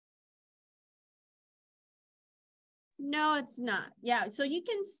No, it's not. Yeah, so you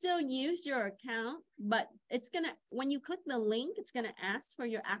can still use your account, but it's gonna, when you click the link, it's gonna ask for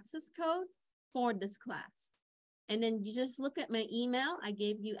your access code for this class. And then you just look at my email. I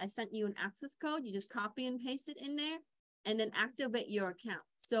sent you an access code. You just copy and paste it in there and then activate your account.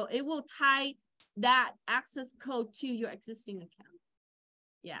 So it will tie that access code to your existing account.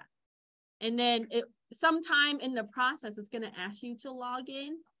 Yeah. And then sometime in the process, it's gonna ask you to log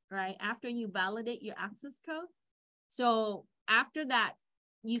in, right? After you validate your access code. So after that,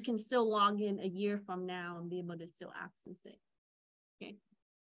 you can still log in a year from now and be able to still access it. Okay.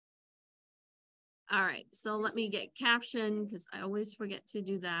 All right, so let me get caption because I always forget to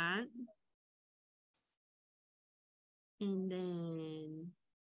do that. And then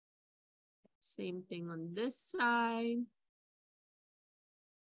same thing on this side.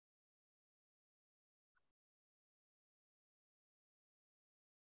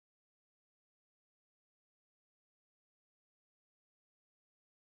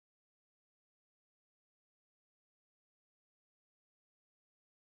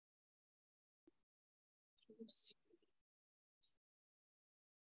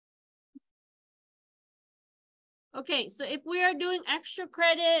 Okay, so if we are doing extra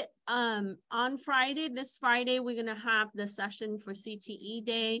credit on Friday, this Friday, we're gonna have the session for CTE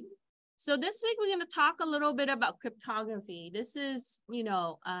Day. So this week we're gonna talk a little bit about cryptography. This is,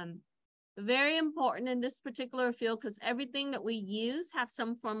 very important in this particular field because everything that we use have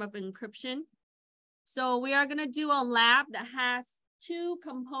some form of encryption. So we are gonna do a lab that has two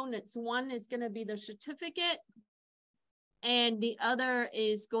components. One is gonna be the certificate and the other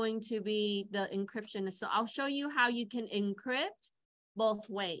is going to be the encryption. So I'll show you how you can encrypt both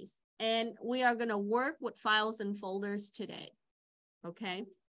ways. And we are gonna work with files and folders today, okay?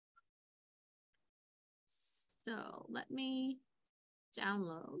 So let me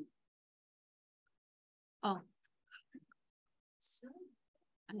download. Oh,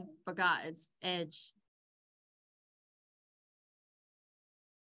 I forgot it's Edge.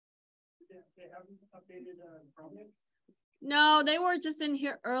 They haven't updated Chrome yet? No, they were just in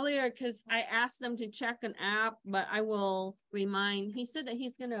here earlier because I asked them to check an app, but I will remind. He said that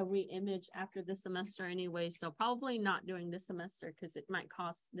he's going to re-image after the semester anyway, so probably not during this semester because it might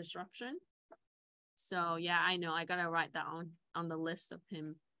cause disruption. So yeah, I know. I got to write that on the list of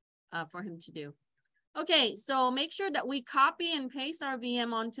him for him to do. Okay, so make sure that we copy and paste our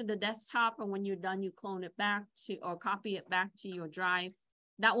VM onto the desktop, and when you're done, you clone it back to or copy it back to your drive.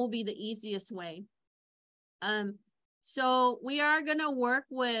 That will be the easiest way. So we are going to work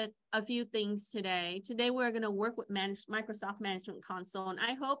with a few things today. Today, we're going to work with Microsoft Management Console. And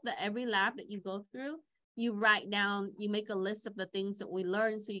I hope that every lab that you go through, you write down, you make a list of the things that we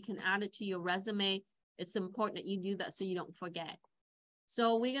learned so you can add it to your resume. It's important that you do that so you don't forget.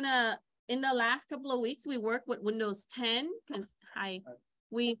 So we're going to, in the last couple of weeks, we work with Windows 10 because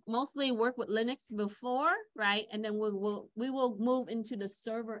we mostly work with Linux before, right? And then we will move into the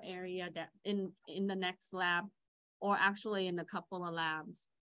server area that in the next lab, or actually in a couple of labs.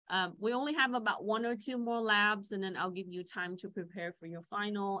 We only have about 1 or 2 more labs, and then I'll give you time to prepare for your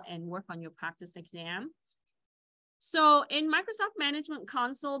final and work on your practice exam. So in Microsoft Management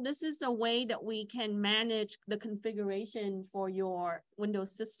Console, this is a way that we can manage the configuration for your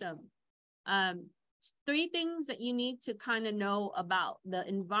Windows system. 3 things that you need to kind of know about the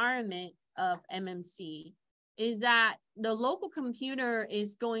environment of MMC is that the local computer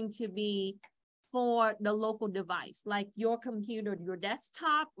is going to be for the local device, like your computer, your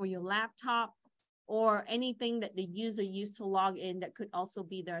desktop or your laptop, or anything that the user used to log in that could also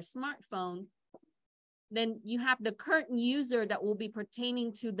be their smartphone. Then you have the current user that will be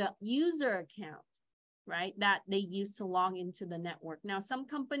pertaining to the user account, right? That they use to log into the network. Now, some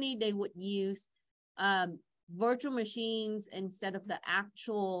company, they would use virtual machines instead of the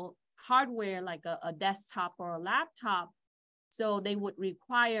actual hardware, like a desktop or a laptop. So they would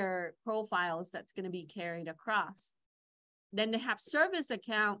require profiles that's going to be carried across. Then they have service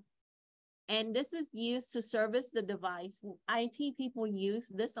account, and this is used to service the device. IT people use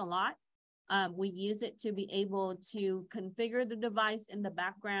this a lot. We use it to be able to configure the device in the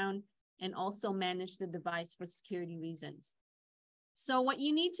background and also manage the device for security reasons. So what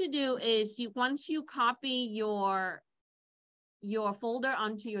you need to do is once you copy your folder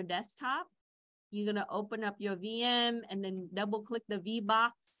onto your desktop, you're going to open up your VM and then double click the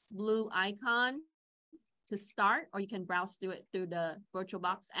VBox blue icon to start, or you can browse through it through the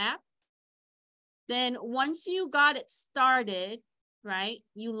VirtualBox app. Then once you got it started, right,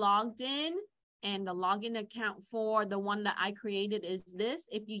 you logged in, and the login account for the one that I created is this.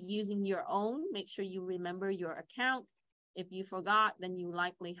 If you're using your own, make sure you remember your account. If you forgot, then you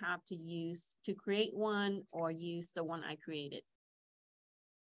likely have to create one or use the one I created.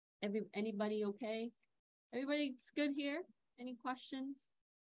 Anybody okay? Everybody's good here? Any questions?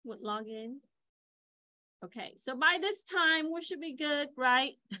 Would log in? Okay, so by this time we should be good,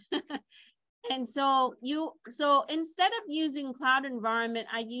 right? And so instead of using cloud environment,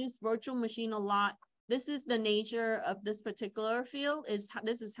 I use virtual machine a lot. This is the nature of this particular field,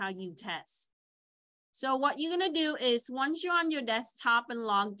 this is how you test. So what you're gonna do is once you're on your desktop and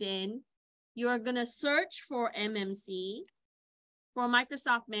logged in, you're gonna search for MMC, for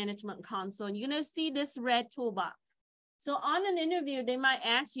Microsoft Management Console. You're gonna see this red toolbox. So on an interview, they might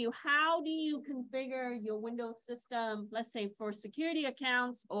ask you, how do you configure your Windows system, let's say for security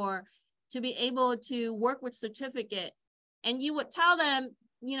accounts or to be able to work with certificate? And you would tell them,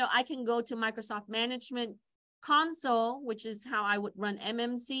 you know, I can go to Microsoft Management Console, which is how I would run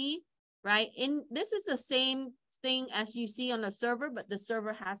MMC, right? This is the same thing as you see on the server, but the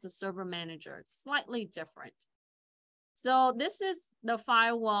server has a server manager. It's slightly different. So this is the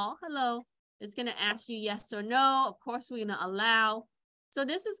firewall. Hello. It's going to ask you yes or no. Of course, we're going to allow. So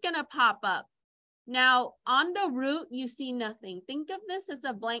this is going to pop up. Now, on the root, you see nothing. Think of this as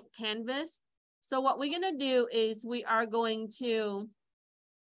a blank canvas. So what we're going to do is we are going to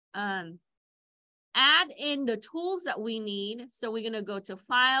add in the tools that we need. So we're going to go to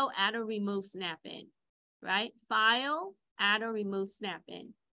File, Add or Remove Snap-in, right? File, Add or Remove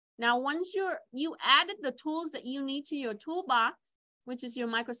Snap-in. Now, once you added the tools that you need to your toolbox, which is your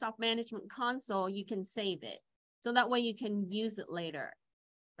Microsoft Management Console, you can save it. So that way you can use it later,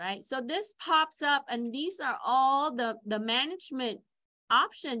 right? So this pops up, and these are all the management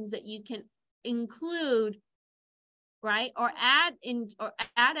options that you can include, right? Or add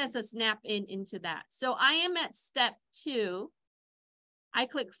as a snap-in into that. So I am at step 2. I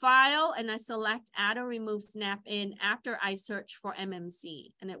click File and I select Add or Remove Snap-in after I search for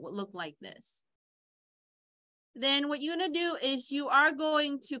MMC, and it will look like this. Then what you're going to do is you are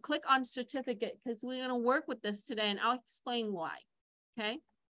going to click on certificate, because we're going to work with this today, and I'll explain why, okay?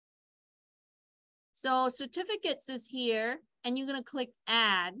 So certificates is here, and you're going to click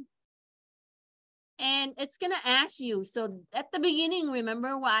Add. And it's going to ask you, so at the beginning,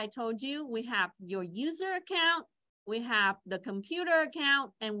 remember what I told you? We have your user account, we have the computer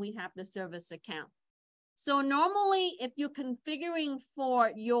account, and we have the service account. So normally, if you're configuring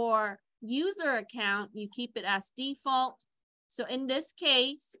for your user account, you keep it as default. So in this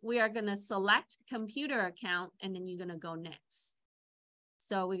case, we are going to select computer account, and then you're going to go next.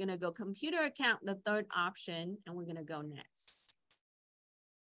 So we're going to go computer account, the third option, and we're going to go next.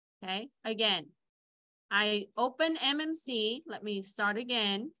 Okay, again, I open MMC. Let me start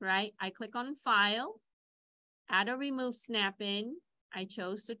again, right? I click on File, Add or Remove Snap-in. I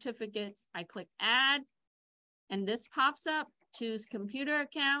chose certificates. I click Add, and this pops up. Choose computer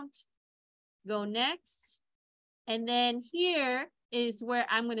account, go next. And then here is where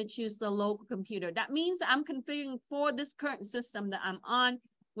I'm going to choose the local computer. That means I'm configuring for this current system that I'm on,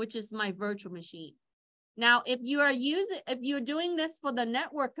 which is my virtual machine. Now, if you're doing this for the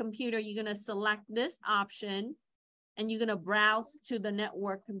network computer, you're going to select this option and you're going to browse to the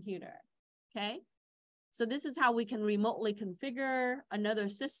network computer. Okay. So this is how we can remotely configure another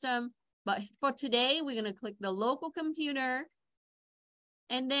system. But for today, we're going to click the local computer.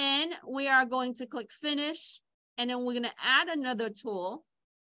 And then we are going to click Finish. And then we're going to add another tool.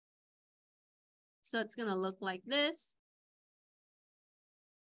 So it's going to look like this.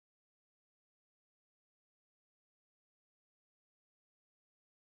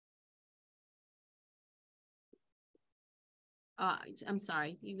 I'm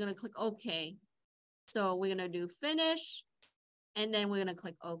sorry, you're going to click OK. So we're going to do Finish. And then we're going to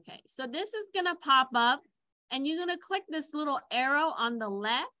click OK. So this is going to pop up. And you're going to click this little arrow on the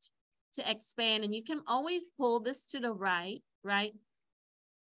left to expand. And you can always pull this to the right, right?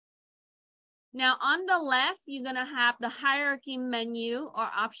 Now on the left, you're going to have the hierarchy menu or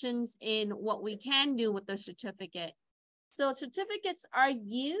options in what we can do with the certificate. So certificates are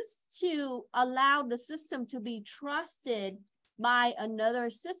used to allow the system to be trusted by another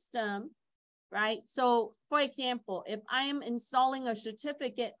system, right? So for example, if I am installing a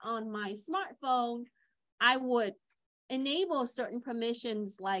certificate on my smartphone, I would enable certain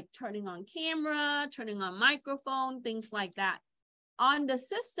permissions like turning on camera, turning on microphone, things like that. On the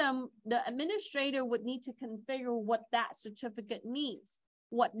system, the administrator would need to configure what that certificate means.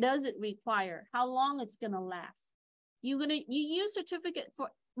 What does it require? How long it's going to last? You use certificate for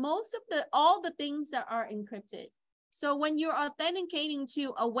all the things that are encrypted. So when you're authenticating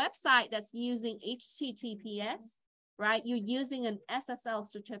to a website that's using HTTPS, right, you're using an SSL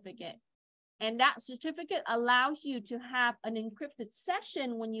certificate. And that certificate allows you to have an encrypted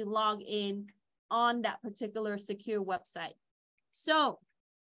session when you log in on that particular secure website. So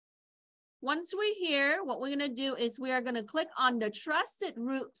once we're here, what we're going to do is we are going to click on the Trusted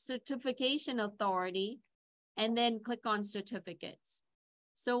Root Certification Authority and then click on Certificates.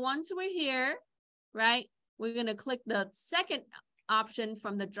 So once we're here, right, we're going to click the second option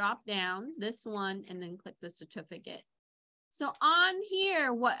from the drop down, this one, and then click the certificate. So on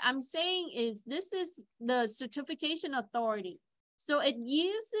here, what I'm saying is this is the certification authority. So it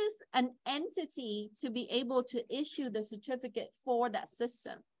uses an entity to be able to issue the certificate for that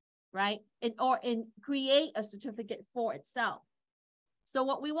system, right? Or create a certificate for itself. So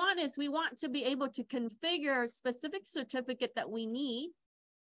what we want is we want to be able to configure a specific certificate that we need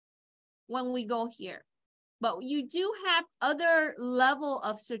when we go here. But you do have other level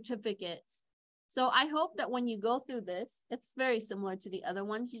of certificates. So I hope that when you go through this, it's very similar to the other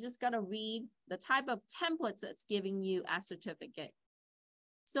ones. You just got to read the type of templates that's giving you a certificate.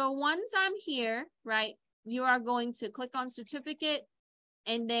 So once I'm here, right, you are going to click on certificate,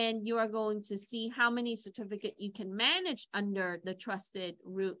 and then you are going to see how many certificate you can manage under the Trusted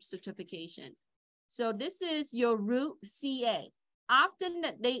Root certification. So this is your root CA. Often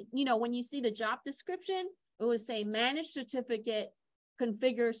that they, you know, when you see the job description, it would say manage certificate,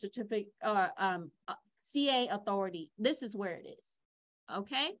 configure certificate, CA authority. This is where it is,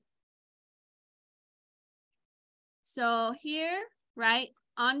 okay? So here, right,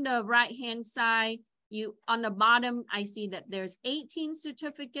 on the right-hand side, on the bottom, I see that there's 18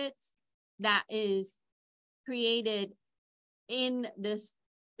 certificates that is created in this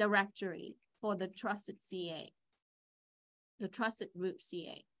directory for the Trusted CA, the Trusted Root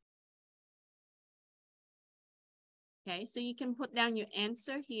CA. Okay, so you can put down your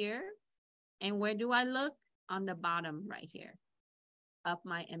answer here. And where do I look? On the bottom right here of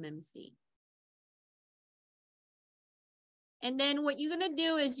my MMC. And then what you're gonna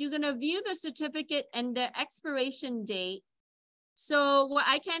do is you're gonna view the certificate and the expiration date. So what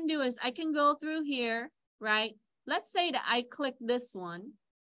I can do is I can go through here, right? Let's say that I click this one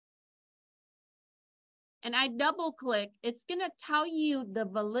and I double click, it's gonna tell you the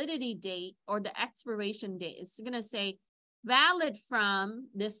validity date or the expiration date. It's gonna say valid from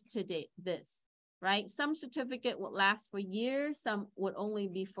this to date, this, right? Some certificate would last for years, some would only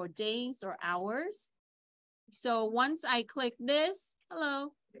be for days or hours. So once I click this,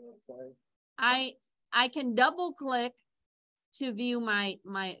 hello, I can double click to view my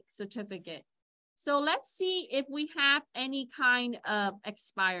certificate. So let's see if we have any kind of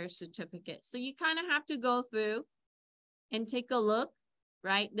expired certificate. So you kind of have to go through and take a look,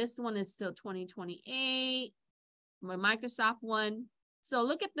 right? This one is still 2028, my Microsoft one. So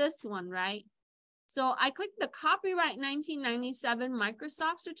look at this one, right? So I clicked the copyright 1997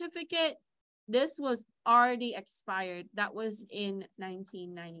 Microsoft certificate. This was already expired. That was in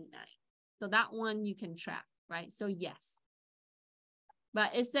 1999. So that one you can track, right? So yes.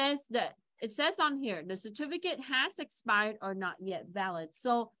 But it says on here, the certificate has expired or not yet valid.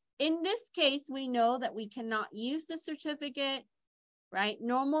 So in this case, we know that we cannot use the certificate, right?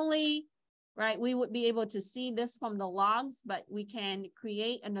 Normally, right, we would be able to see this from the logs, but we can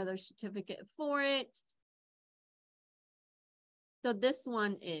create another certificate for it. So this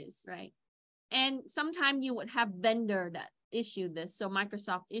one is, right? And sometime you would have vendor that issued this. So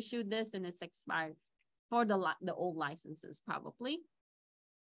Microsoft issued this and it's expired for the old licenses probably.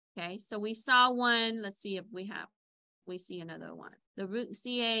 Okay, so we saw one. Let's see if we see another one. The root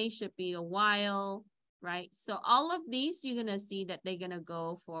CA should be a while, right? So all of these, you're gonna see that they're gonna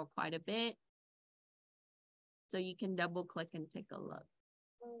go for quite a bit. So you can double click and take a look.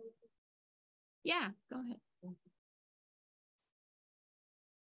 Yeah, go ahead.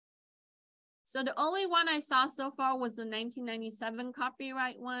 So the only one I saw so far was the 1997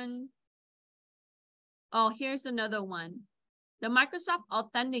 copyright one. Oh, here's another one. The Microsoft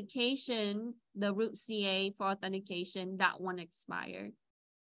authentication, the root CA for authentication, that one expired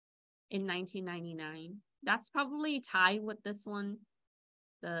in 1999. That's probably tied with this one,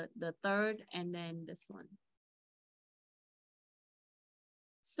 the third, and then this one.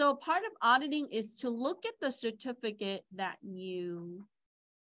 So part of auditing is to look at the certificate that you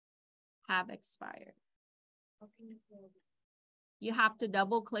have expired. You have to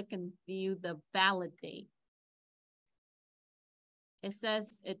double click and view the valid date. It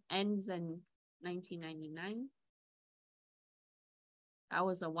says it ends in 1999. That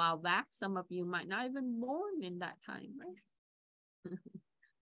was a while back. Some of you might not even be born in that time, right?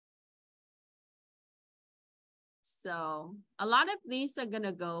 So a lot of these are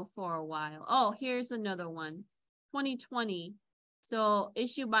gonna go for a while. Oh, here's another one. 2020. So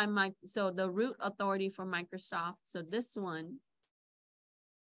issued by so the root authority for Microsoft. So this one.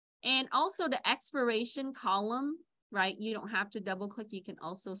 And also the expiration column, right? You don't have to double click. You can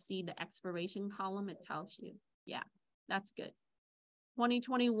also see the expiration column. It tells you. Yeah, that's good.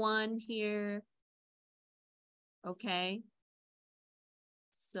 2021 here. Okay.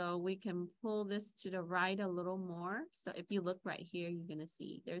 So we can pull this to the right a little more. So if you look right here, you're going to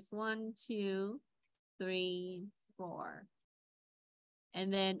see there's 1, 2, 3, 4.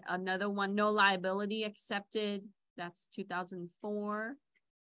 And then another one, no liability accepted. That's 2004.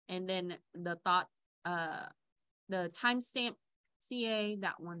 And then the timestamp CA,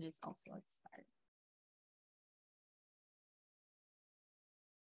 that one is also expired.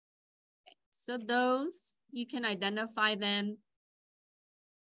 Okay. So those, you can identify them.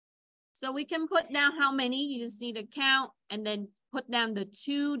 So we can put down how many, you just need to count and then put down the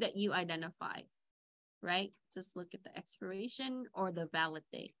 2 that you identified, right? Just look at the expiration or the valid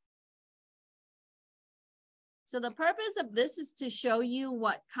date. So the purpose of this is to show you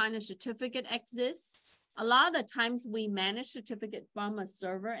what kind of certificate exists. A lot of the times we manage certificate from a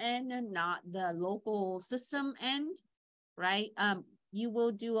server end and not the local system end, right? You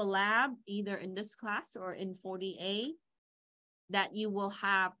will do a lab either in this class or in 40A that you will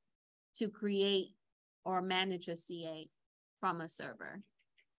have to create or manage a CA from a server.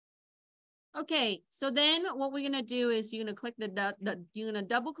 Okay, so then what we're gonna do is you're gonna click you're gonna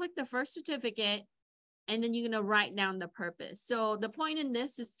double click the first certificate, and then you're gonna write down the purpose. So the point in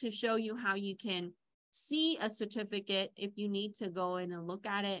this is to show you how you can see a certificate if you need to go in and look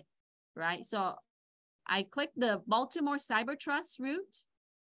at it, right? So I click the Baltimore Cyber Trust route,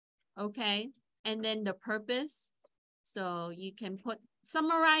 okay, and then the purpose. So you can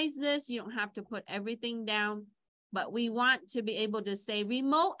summarize this. You don't have to put everything down, but we want to be able to say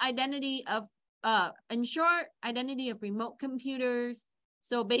remote identity of, ensure identity of remote computers.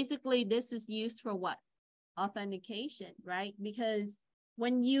 So basically this is used for what? Authentication, right? Because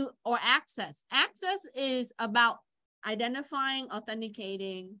when or access is about identifying,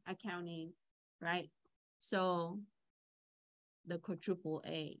 authenticating, accounting, right? So the quadruple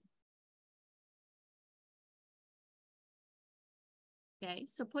A. Okay,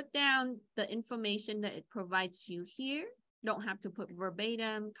 so put down the information that it provides you here. Don't have to put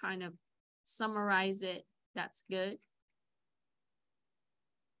verbatim, kind of summarize it. That's good.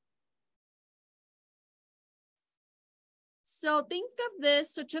 So think of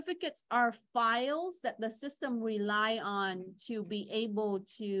this, certificates are files that the system rely on to be able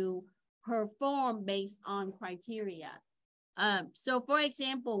to perform based on criteria. So for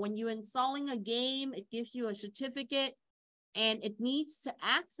example, when you're installing a game, it gives you a certificate and it needs to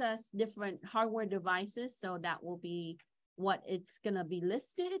access different hardware devices. So that will be what it's gonna be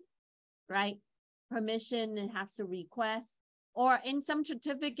listed, right? Permission, it has to request. Or in some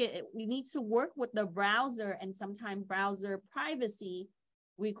certificate, we need to work with the browser and sometimes browser privacy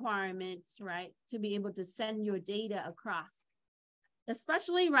requirements, right? To be able to send your data across.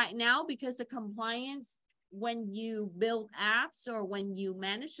 Especially right now, because the compliance, when you build apps or when you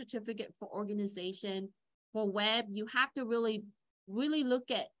manage certificate for organization, for web, you have to really look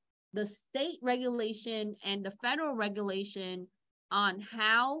at the state regulation and the federal regulation on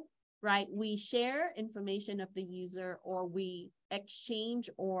how, right, we share information of the user or we exchange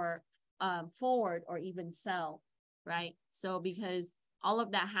or forward or even sell, right? So because all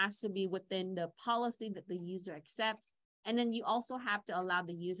of that has to be within the policy that the user accepts. And then you also have to allow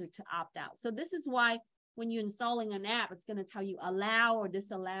the user to opt out. So this is why when you're installing an app, it's going to tell you allow or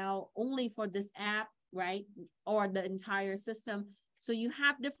disallow only for this app, right? Or the entire system. So you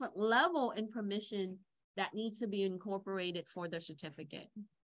have different level and permission that needs to be incorporated for the certificate.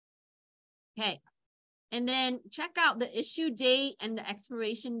 Okay. And then check out the issue date and the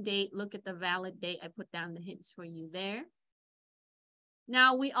expiration date. Look at the valid date. I put down the hints for you there.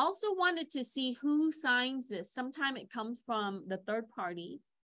 Now, we also wanted to see who signs this. Sometimes it comes from the third party,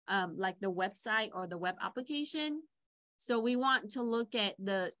 like the website or the web application. So we want to look at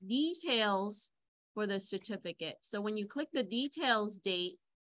the details for the certificate. So when you click the details date,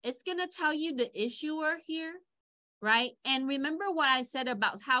 it's going to tell you the issuer here, right? And remember what I said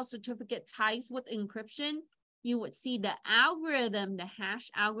about how certificate ties with encryption? You would see the algorithm, the hash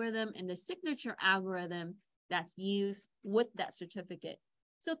algorithm, and the signature algorithm that's used with that certificate.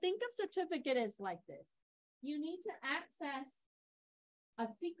 So think of certificate as like this. You need to access a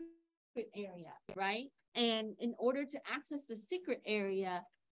secret area, right? And in order to access the secret area,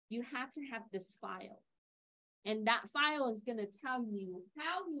 you have to have this file. And that file is going to tell you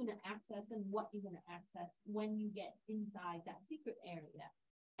how you're going to access and what you're going to access when you get inside that secret area.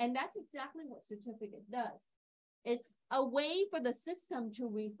 And that's exactly what certificate does. It's a way for the system to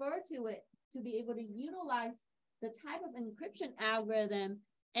refer to it, to be able to utilize the type of encryption algorithm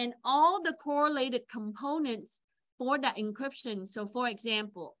and all the correlated components for that encryption. So for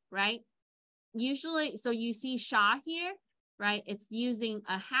example, right, usually, so you see SHA here, right? It's using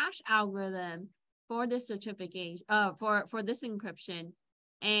a hash algorithm for this certificate, for this encryption.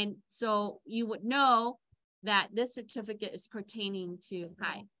 And so you would know that this certificate is pertaining to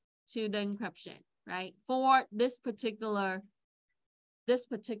the encryption, right? For this particular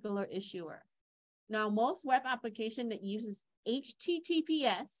issuer. Now, most web application that uses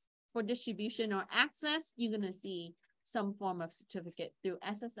HTTPS for distribution or access, you're going to see some form of certificate through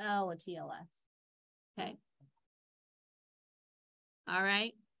SSL or TLS. Okay. All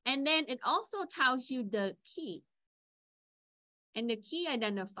right. And then it also tells you the key and the key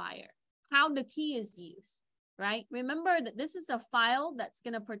identifier, how the key is used, right? Remember that this is a file that's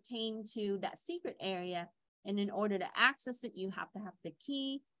going to pertain to that secret area. And in order to access it, you have to have the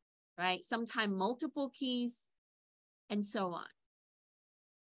key, right? Sometimes multiple keys and so on.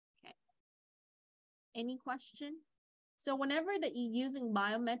 Okay. Any question? So whenever that you're using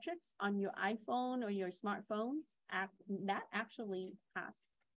biometrics on your iPhone or your smartphones, that actually has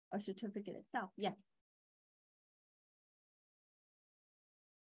a certificate itself. Yes.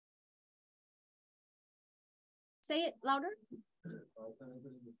 Say it louder.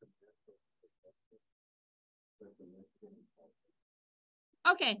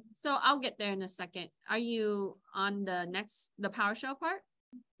 Okay, so I'll get there in a second. Are you on the PowerShell part?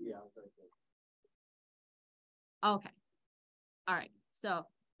 Yeah. Okay. All right. So,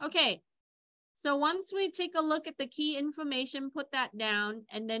 okay. So once we take a look at the key information, put that down,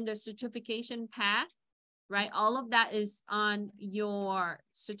 and then the certification path, right? All of that is on your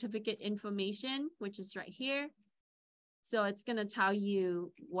certificate information, which is right here. So it's going to tell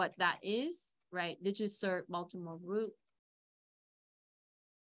you what that is, right? DigiCert multiple root.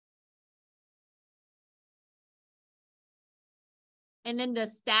 And then the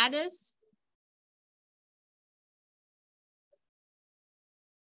status.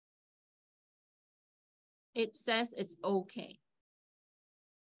 It says it's okay.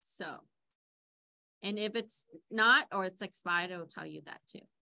 So, and if it's not or it's expired, it will tell you that too.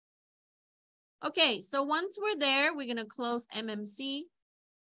 Okay, so once we're there, we're going to close MMC.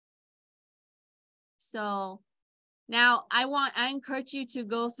 So now I encourage you to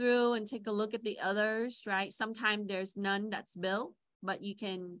go through and take a look at the others, right? Sometimes there's none that's built, but you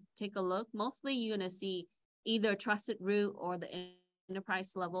can take a look. Mostly you're going to see either trusted root or the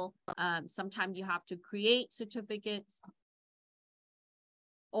enterprise level. Sometimes you have to create certificates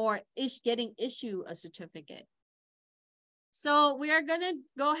or getting issued a certificate. So we are going to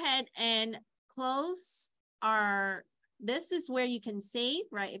go ahead and close our, this is where you can save,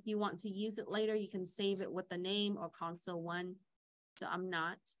 right? If you want to use it later, you can save it with the name or console 1. So I'm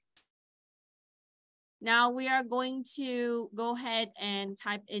not. Now we are going to go ahead and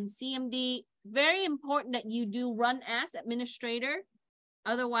type in CMD. Very important that you do run as administrator.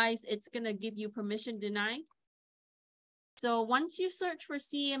 Otherwise, it's going to give you permission denied. So once you search for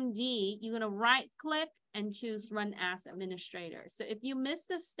CMD, you're going to right click and choose run as administrator. So if you miss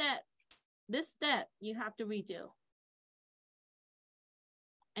this step, you have to redo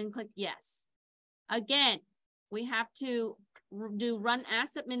and click yes. Again, we have to do run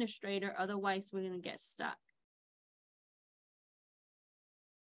as administrator. Otherwise, we're going to get stuck.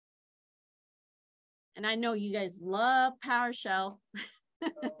 And I know you guys love PowerShell.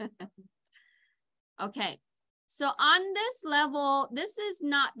 Okay. So on this level, this is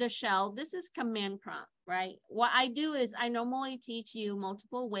not the shell. This is command prompt, right? What I do is I normally teach you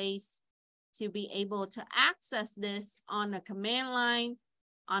multiple ways to be able to access this on a command line,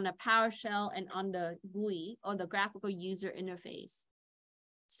 on a PowerShell, and on the GUI or the graphical user interface.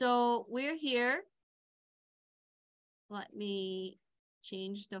 So we're here. Let me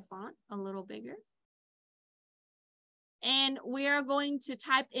change the font a little bigger. And we are going to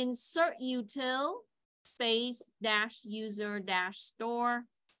type in cert util space dash user dash store.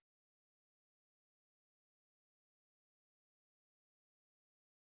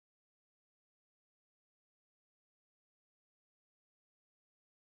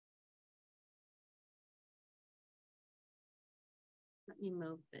 Let me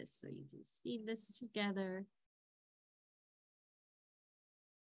move this so you can see this together.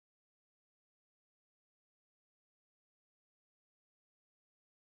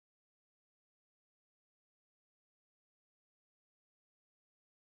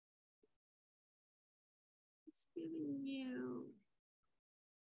 It's giving you.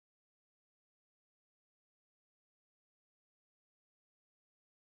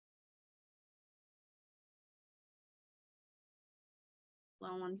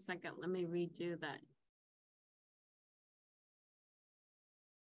 Hold on 1 second. Let me redo that.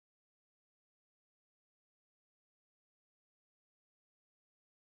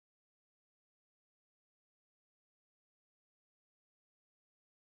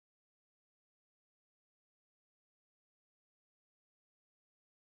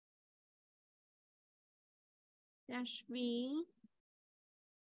 Dash V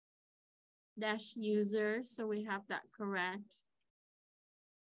dash user, so we have that correct.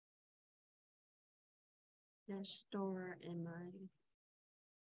 Dash store MI.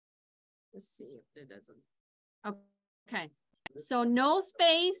 Let's see if it doesn't. Okay, so no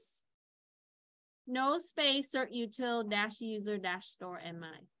space cert util dash user dash store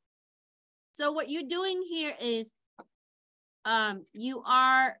MI. So what you're doing here is you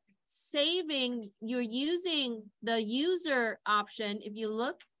are saving, you're using the user option if you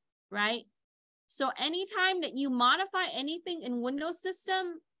look, right? So anytime that you modify anything in Windows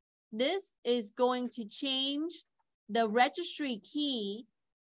system, this is going to change the registry key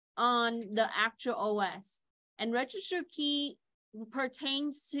on the actual OS. And registry key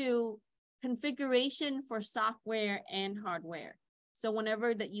pertains to configuration for software and hardware. So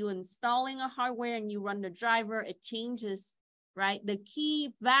whenever that you installing a hardware and you run the driver, it changes, right, the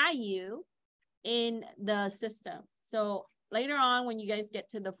key value in the system. So later on, when you guys get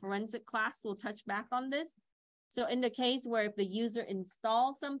to the forensic class, we'll touch back on this. So in the case where if the user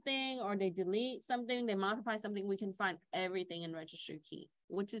installs something or they delete something, they modify something, we can find everything in registry key,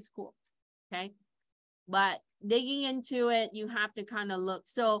 which is cool, okay? But digging into it, you have to kind of look.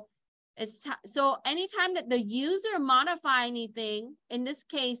 So so anytime that the user modify anything, in this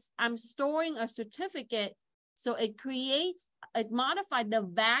case, I'm storing a certificate, so it modified the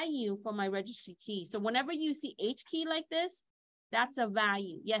value for my registry key. So whenever you see H key like this, that's a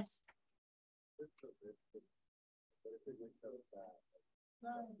value. Yes.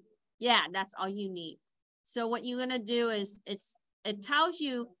 Yeah, that's all you need. So what you're gonna do is it tells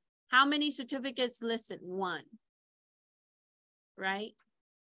you how many certificates listed. 1, right?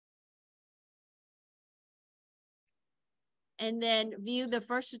 And then view the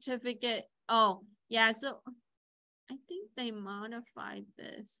first certificate. Oh, yeah, so I think they modified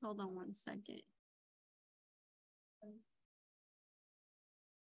this. Hold on 1 second.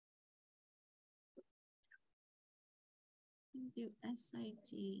 Do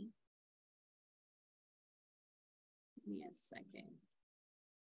SIT. Give me a second.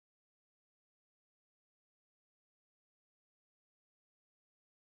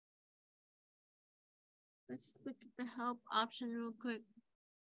 Let's look at the help option real quick.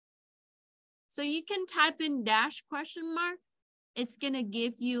 So you can type in dash ? It's going to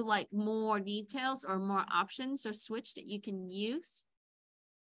give you like more details or more options or switch that you can use,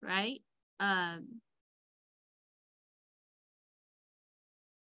 right?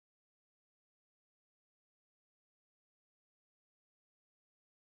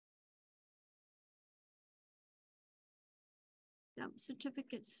 Dump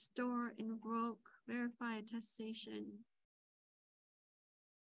certificate, store, invoke, verify attestation.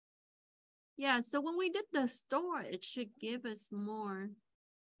 Yeah, so when we did the store, it should give us more.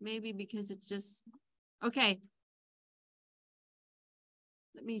 Maybe because it's just, okay.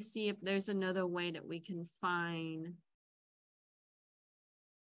 Let me see if there's another way that we can find.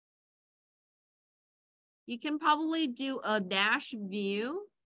 You can probably do a dash view.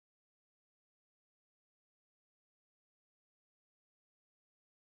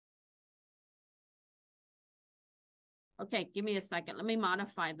 Okay, give me a second. Let me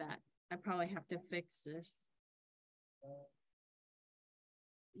modify that. I probably have to fix this.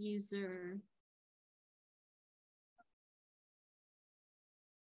 User.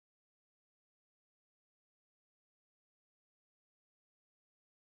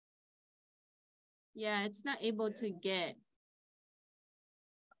 Yeah, it's not able to get.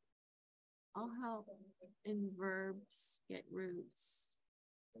 I'll help in verbs, get roots.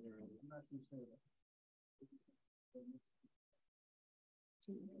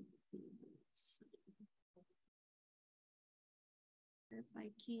 Verify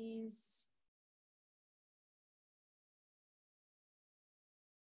keys.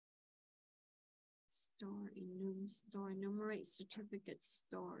 Store, enum, store, enumerate certificate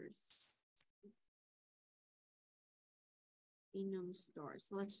stores. Enum stores.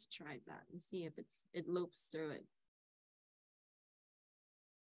 Let's try that and see if it loops through it.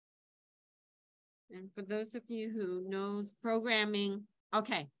 And for those of you who knows programming,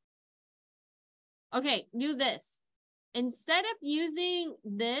 okay. Okay, do this. Instead of using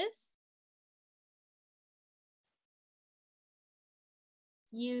this,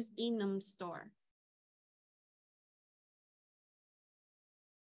 use enum store.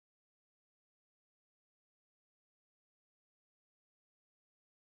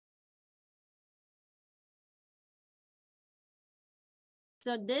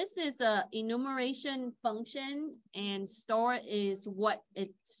 So this is a enumeration function, and store is what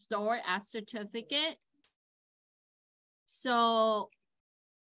it's stored as certificate. So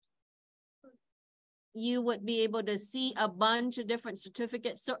you would be able to see a bunch of different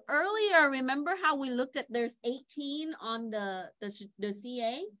certificates. So earlier, remember how we looked at there's 18 on the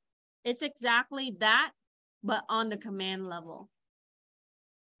CA? It's exactly that, but on the command level.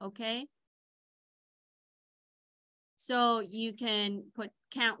 Okay. So you can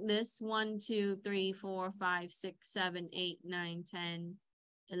count this 1, 2, 3, 4, 5, 6, 7, 8, 9, 10,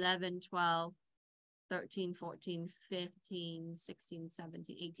 11, 12, 13, 14, 15, 16,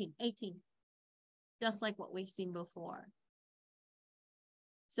 17, 18, 18. Just like what we've seen before.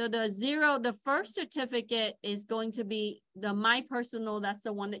 So the first certificate is going to be the My Personal, that's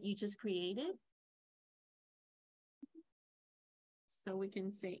the one that you just created. So we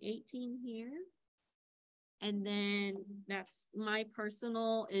can say 18 here. And then that's My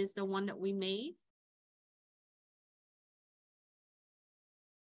Personal is the one that we made.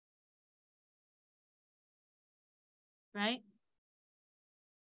 Right?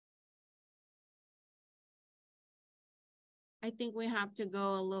 I think we have to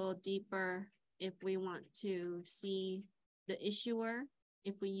go a little deeper if we want to see the issuer,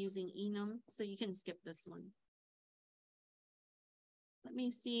 if we're using enum. So you can skip this one. Let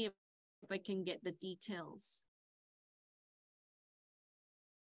me see if I can get the details.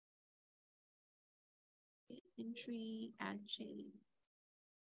 Entry, add chain.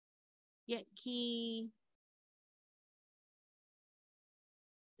 Get key.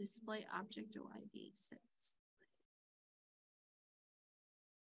 Display object or ID 6.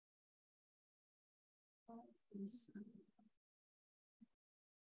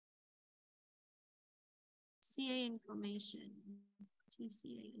 CA information,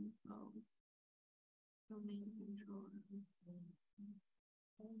 TCA info, domain controller.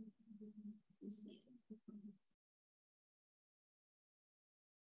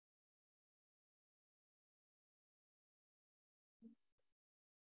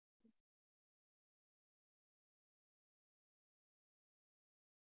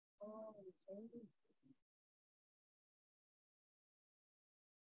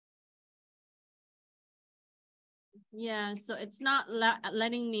 Yeah, so it's not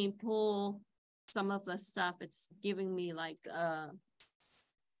letting me pull some of the stuff. It's giving me like a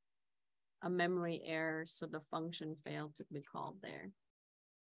memory error, so the function failed to be called there.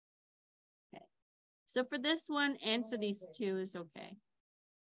 Okay, so for this one, answer these two is okay.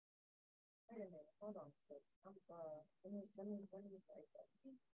 Hold on.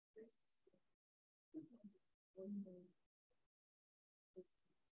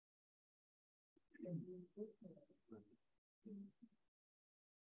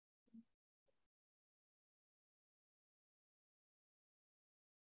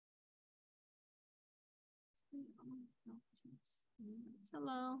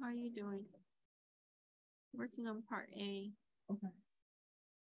 Hello, how are you doing? Working on part A. Okay.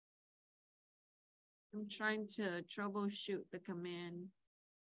 I'm trying to troubleshoot the command.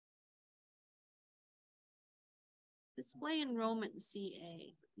 Display enrollment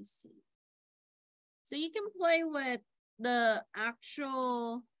CA. Let me see. So you can play with the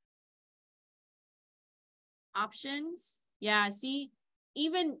actual options. Yeah, see,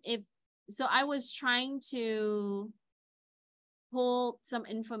 even if, so I was trying to pull some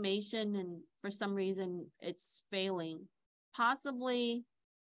information and for some reason it's failing. Possibly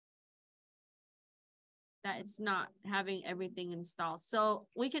that it's not having everything installed. So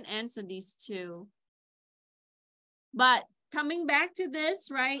we can answer these two. But coming back to this,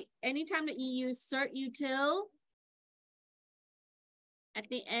 right? Anytime that you use certutil, at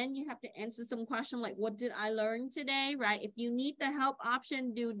the end, you have to answer some question like, what did I learn today, right? If you need the help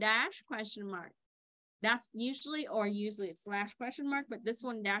option, do dash question mark. That's usually, or usually it's slash question mark, but this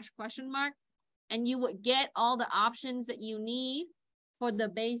one dash question mark. And you would get all the options that you need for the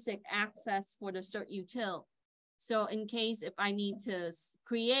basic access for the certutil. So in case if I need to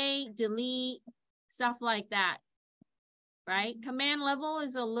create, delete, stuff like that, right? Command level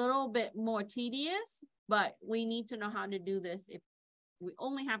is a little bit more tedious, but we need to know how to do this if we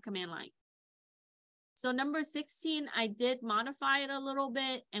only have command line. So number 16, I did modify it a little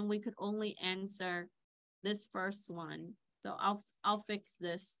bit and we could only answer this first one. So I'll fix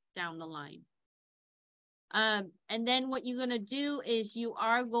this down the line. And then what you're gonna do is you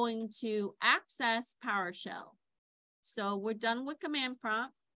are going to access PowerShell. So we're done with command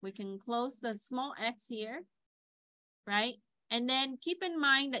prompt. We can close the small X here, right? And then keep in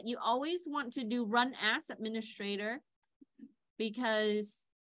mind that you always want to do run as administrator because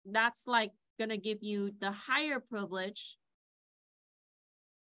that's like gonna give you the higher privilege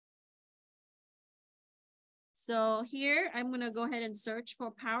So here, I'm going to go ahead and search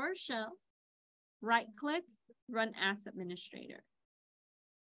for PowerShell. Right click, run as administrator.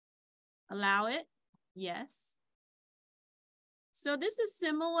 Allow it, yes. So this is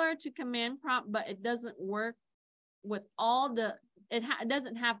similar to command prompt, but it doesn't work with all the, it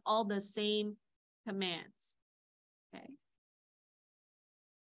doesn't have all the same commands. Okay.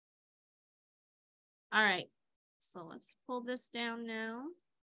 All right, so let's pull this down now.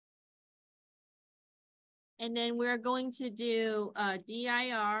 And then we're going to do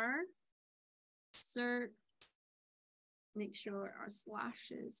dir cert, make sure our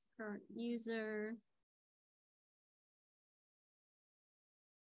slashes current user.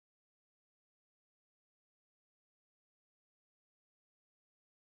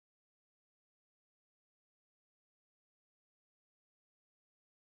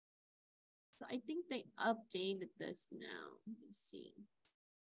 So I think they updated this now. Let me see.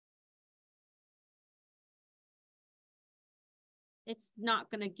 It's not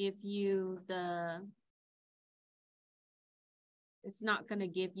going to give you the, it's not going to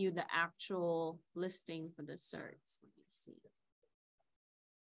give you the actual listing for the certs. Let me see.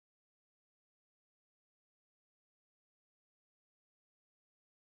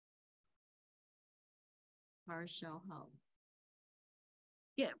 PowerShell help.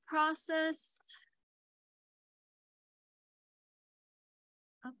 Get processed.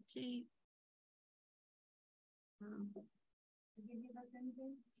 Update.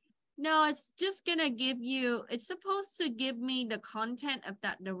 No, it's just gonna give you, it's supposed to give me the content of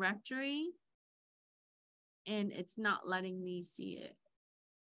that directory, and it's not letting me see it.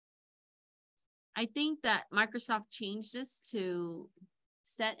 I think that Microsoft changed this to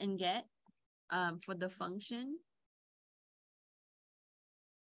set and get for the function.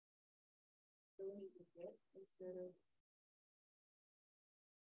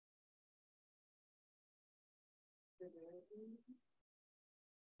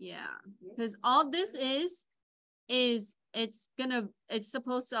 Yeah, because all this is it's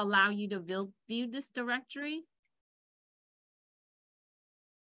supposed to allow you to view this directory.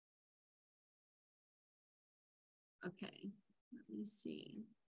 Okay, let me see.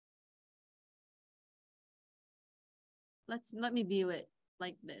 Let me view it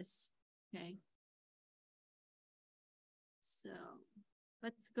like this. Okay. So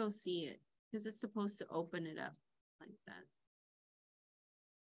let's go see it because it's supposed to open it up like that.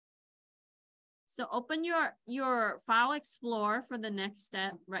 So open your File Explorer for the next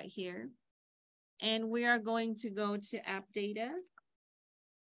step right here. And we are going to go to App Data.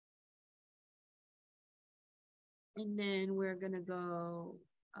 And then we're going to go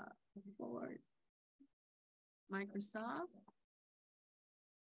forward. Microsoft.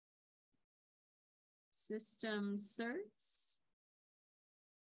 System certs.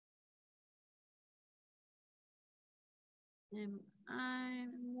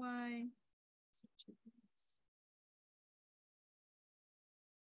 MIY.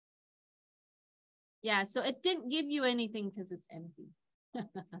 Yeah, so it didn't give you anything because it's empty.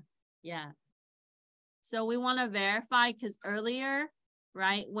 Yeah. So we want to verify because earlier,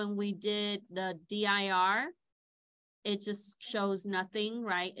 right, when we did the DIR, it just shows nothing,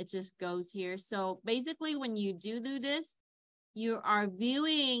 right? It just goes here. So basically when you do this, you are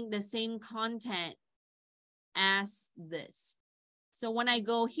viewing the same content as this. So when I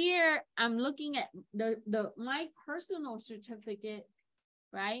go here, I'm looking at my personal certificate,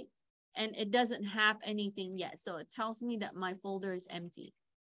 right? And it doesn't have anything yet. So it tells me that my folder is empty.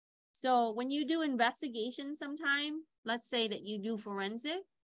 So when you do investigation sometime, let's say that you do forensic,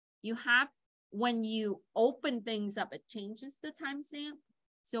 you have, when you open things up, it changes the timestamp.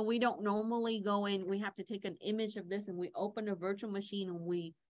 So we don't normally go in, we have to take an image of this and we open a virtual machine and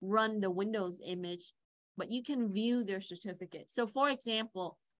we run the Windows image, but you can view their certificate. So for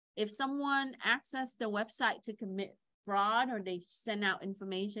example, if someone accessed the website to commit fraud or they send out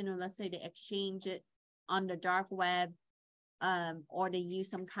information, or let's say they exchange it on the dark web, or they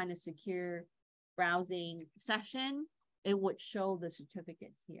use some kind of secure browsing session, it would show the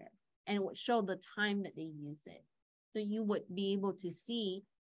certificates here and it would show the time that they use it. So you would be able to see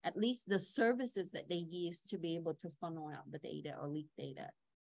at least the services that they use to be able to funnel out the data or leak data.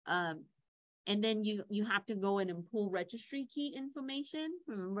 And then you have to go in and pull registry key information.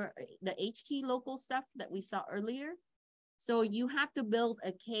 Remember the H key local stuff that we saw earlier? So you have to build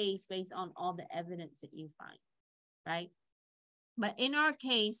a case based on all the evidence that you find, right? But in our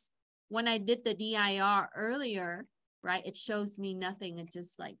case, when I did the DIR earlier, right, it shows me nothing. It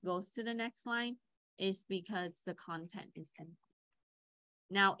just like goes to the next line, is because the content is empty.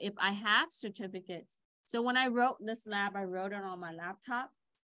 Now, if I have certificates, so when I wrote this lab, I wrote it on my laptop.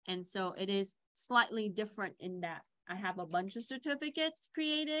 And so it is slightly different in that I have a bunch of certificates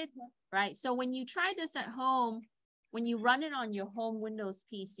created, right? So when you try this at home, when you run it on your home Windows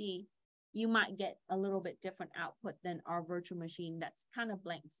PC, you might get a little bit different output than our virtual machine that's kind of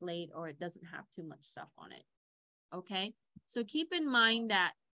blank slate or it doesn't have too much stuff on it. Okay, so keep in mind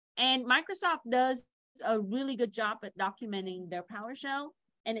that, and Microsoft does a really good job at documenting their PowerShell,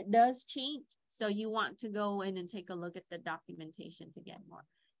 and it does change. So you want to go in and take a look at the documentation to get more.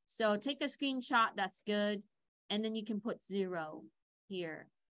 So take a screenshot, that's good. And then you can put 0 here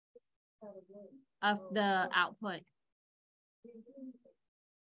of the output.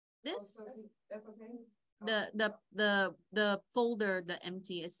 This, the folder, the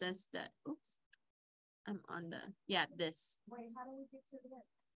empty, it says that, oops, I'm on the, yeah, this. Wait, how do we get to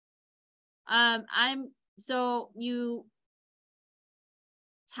that? So you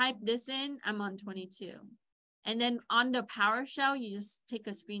type this in, I'm on 22. And then on the PowerShell, you just take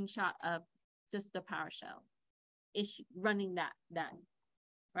a screenshot of just the PowerShell. It's running that,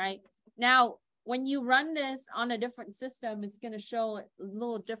 right? Now, when you run this on a different system, it's going to show it a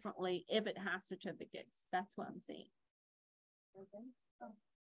little differently if it has certificates. That's what I'm saying. Okay. Oh.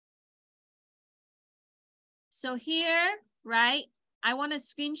 So here, right, I want to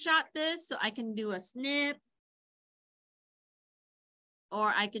screenshot this so I can do a snip.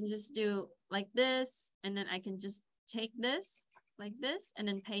 Or I can just do like this, and then I can just take this like this and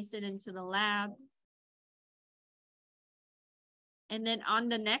then paste it into the lab. And then on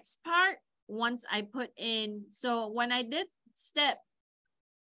the next part, once I put in, so when I did step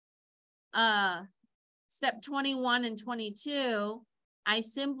 21 and 22, I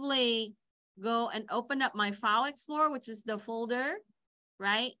simply go and open up my file explorer, which is the folder,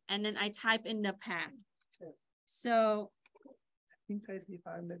 right? And then I type in the path. So I think if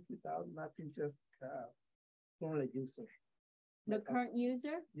I make without nothing, just only user. The current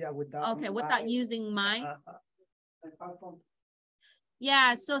user? Yeah, without. Okay, without using mine.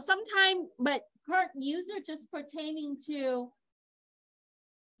 Yeah, so sometime, but current user just pertaining to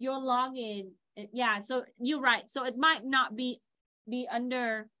your login. Yeah, so you're right. So it might not be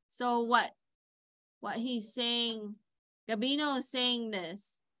under. So what he's saying, Gabino is saying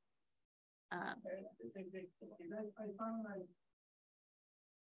this.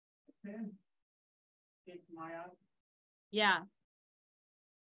 Yeah.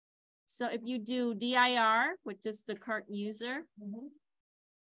 So if you do dir, which is the current user.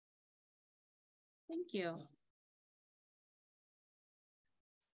 Thank you.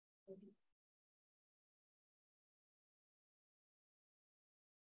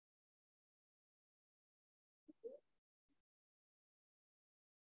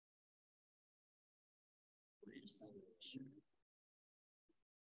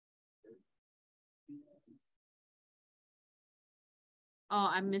 Oh,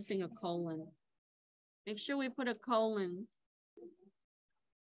 I'm missing a colon. Make sure we put a colon.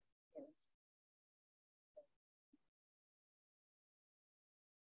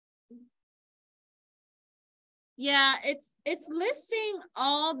 Yeah, it's listing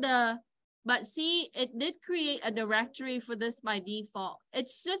all the, but see, it did create a directory for this by default.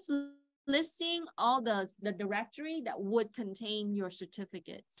 It's just listing all the directory that would contain your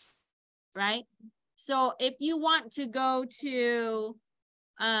certificates, right? So if you want to go to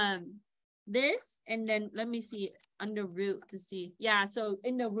this, and then let me see under root to see. Yeah, so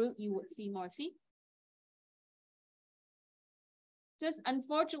in the root you would see more. See? Just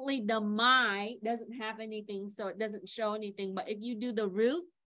unfortunately the my doesn't have anything, so it doesn't show anything. But if you do the root,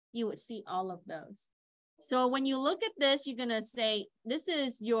 you would see all of those. So when you look at this, you're gonna say this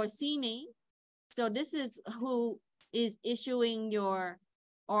is your CNE. So this is who is issuing your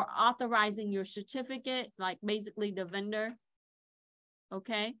or authorizing your certificate, like basically the vendor.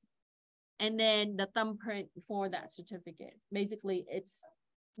 Okay. And then the thumbprint for that certificate. Basically, it's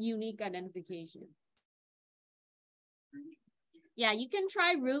unique identification. Yeah, you can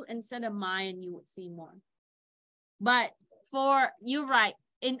try root instead of my and you would see more. But you're right.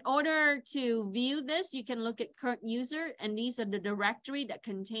 In order to view this, you can look at current user, and these are the directory that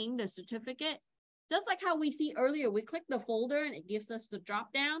contain the certificate. Just like how we see earlier, we click the folder and it gives us the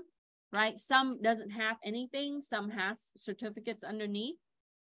drop down, right? Some doesn't have anything, some has certificates underneath.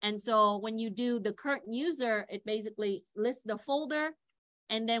 And so when you do the current user, it basically lists the folder.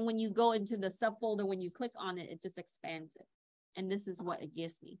 And then when you go into the subfolder, when you click on it, it just expands it. And this is what it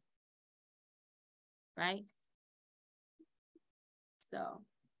gives me, right? So,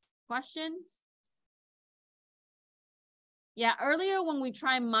 questions? Yeah, earlier when we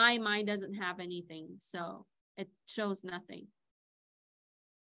try mine doesn't have anything, so it shows nothing.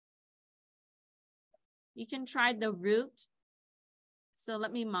 You can try the root. So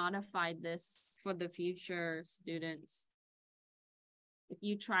let me modify this for the future students. If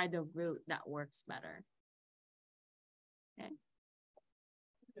you try the root, that works better. Okay.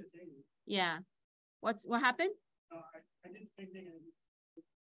 Yeah. What happened? I did the same thing.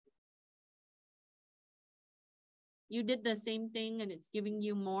 You did the same thing and it's giving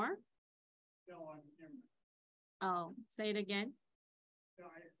you more? No, Oh, say it again. no,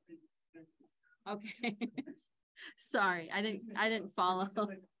 Okay. Sorry, I didn't follow. It's all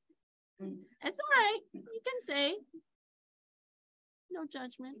right. You can say. No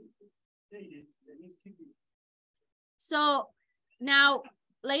judgment. So now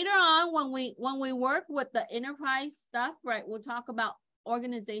later on when we work with the enterprise stuff, right, we'll talk about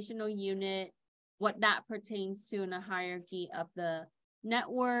organizational unit, what that pertains to in the hierarchy of the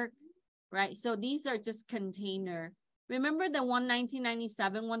network, right? So these are just container. Remember the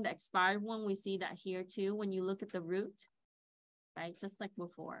 1997 one, the expired one? We see that here too when you look at the root, right? Just like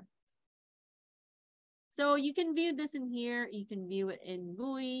before. So you can view this in here. You can view it in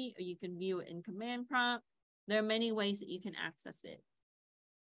GUI, or you can view it in command prompt. There are many ways that you can access it.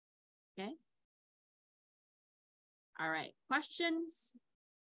 Okay. All right. Questions?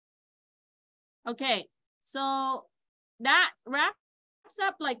 Okay. So that wraps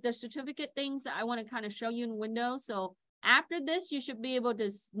up like the certificate things that I want to kind of show you in Windows. So after this, you should be able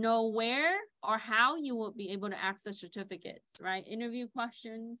to know where or how you will be able to access certificates, right? Interview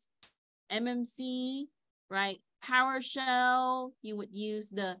questions, MMC, right? PowerShell, you would use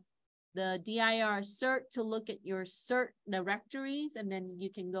the dir cert to look at your cert directories, and then you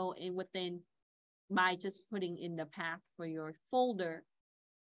can go in within by just putting in the path for your folder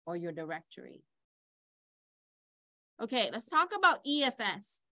or your directory. Okay, let's talk about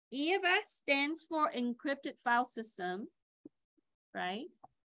EFS. EFS stands for Encrypted File System, right?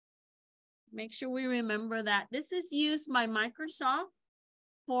 Make sure we remember that. This is used by Microsoft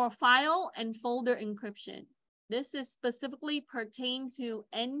for file and folder encryption. This is specifically pertain to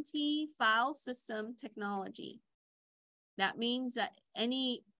NT file system technology. That means that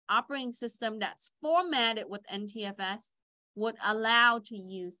any operating system that's formatted with NTFS would allow to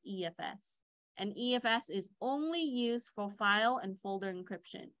use EFS. And EFS is only used for file and folder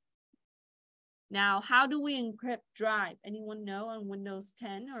encryption. Now, how do we encrypt drive? Anyone know on Windows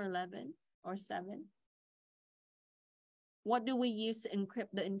 10 or 11 or 7? What do we use to encrypt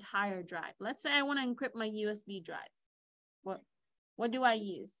the entire drive? Let's say I want to encrypt my USB drive. What do I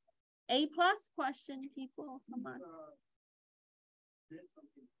use? A+ question, people, come on.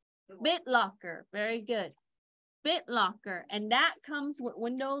 BitLocker, very good. BitLocker, and that comes with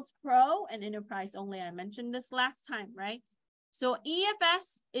Windows Pro and Enterprise only. I mentioned this last time, right? So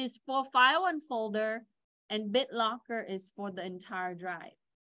EFS is for file and folder, and BitLocker is for the entire drive,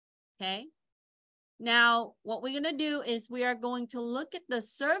 okay? Now, what we're gonna do is we are going to look at the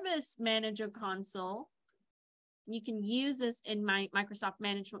Service Manager console. You can use this in my Microsoft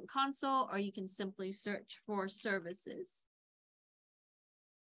Management Console, or you can simply search for services.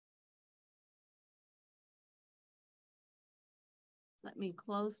 Let me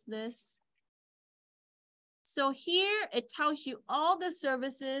close this. So here it tells you all the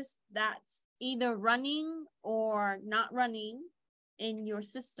services that's either running or not running in your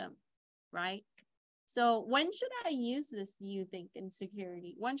system, right? So when should I use this, do you think, in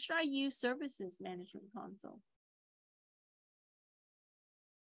security? When should I use Services Management Console?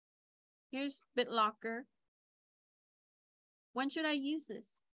 Here's BitLocker. When should I use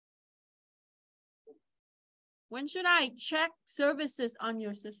this? When should I check services on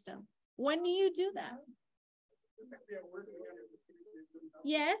your system? When do you do that?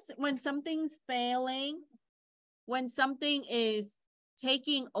 Yes, when something's failing, when something is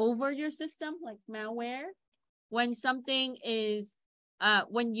taking over your system, like malware, when something is,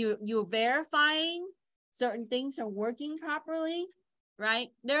 when you're verifying certain things are working properly, right?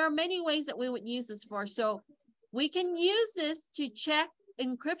 There are many ways that we would use this for. So we can use this to check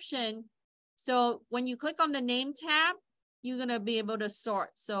encryption. So when you click on the name tab, you're gonna be able to sort.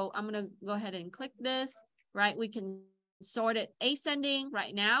 So I'm gonna go ahead and click this, right? We can sort it ascending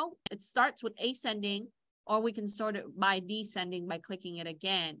right now. It starts with ascending, or we can sort it by descending by clicking it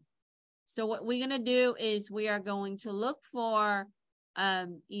again. So what we're gonna do is we are going to look for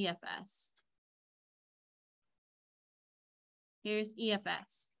EFS. Here's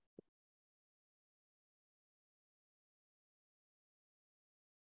EFS.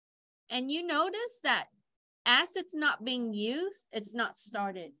 And you notice that as it's not being used, it's not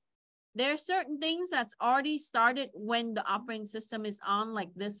started. There are certain things that's already started when the operating system is on, like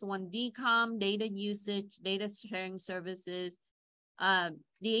this one, DCOM, data usage, data sharing services, the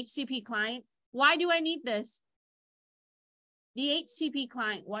HCP client. Why do I need this? DHCP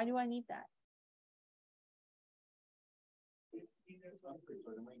client, why do I need that?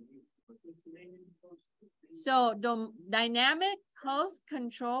 So the dynamic host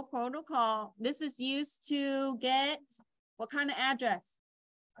control protocol, this is used to get what kind of address?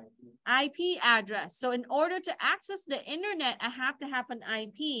 IP address. So in order to access the internet, I have to have an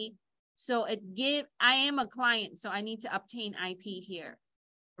IP. So I am a client, so I need to obtain IP here,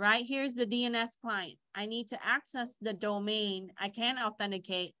 right? Here's the DNS client. I need to access the domain. I can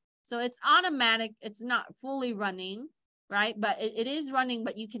authenticate. So it's automatic. It's not fully running, right? But it is running,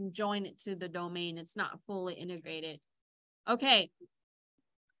 but you can join it to the domain. It's not fully integrated. Okay.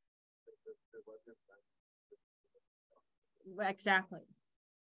 Exactly.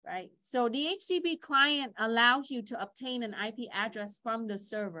 Right. So DHCP client allows you to obtain an IP address from the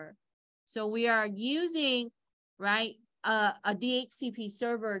server. So we are using, right, a DHCP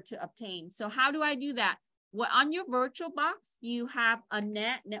server to obtain. So how do I do that? Well, on your virtual box, you have a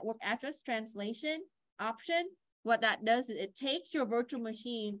network address translation option. What that does is it takes your virtual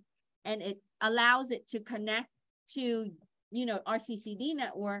machine and it allows it to connect to, you know, our CCD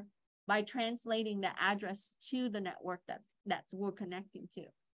network by translating the address to the network that's we're connecting to.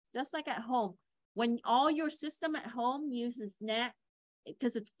 Just like at home, when all your system at home uses NAT,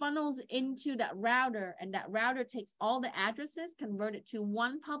 because it funnels into that router, and that router takes all the addresses, convert it to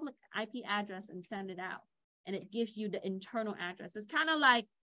one public IP address and send it out. And it gives you the internal address. It's kind of like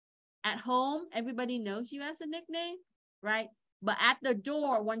at home, everybody knows you as a nickname, right? But at the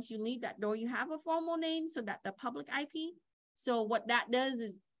door, once you leave that door, you have a formal name, so that the public IP. So what that does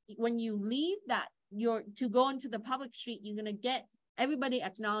is when you leave that, to go into the public street, you're going to get everybody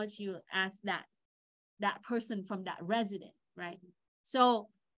acknowledge you as that person from that resident, right? So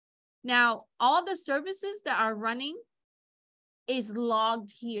now all the services that are running is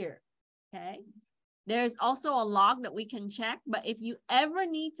logged here, okay? There's also a log that we can check, but if you ever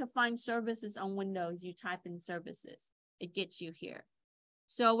need to find services on Windows, you type in services, it gets you here.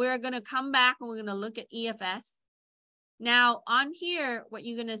 So we're gonna come back and we're gonna look at EFS. Now on here, what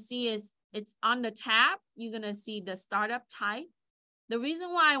you're gonna see is it's on the tab, you're gonna see the startup type. The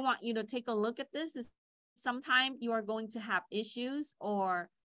reason why I want you to take a look at this is sometimes you are going to have issues or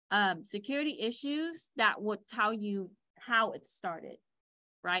security issues that would tell you how it started,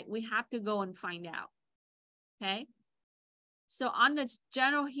 right? We have to go and find out, okay? So on the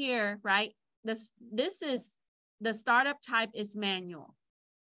general here, right, this is the startup type is manual.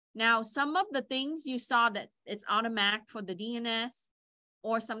 Now, some of the things you saw that it's automatic for the DNS,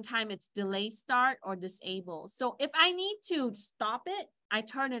 or sometimes it's delay start or disable. So if I need to stop it, I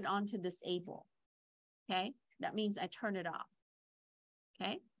turn it on to disable. Okay, that means I turn it off.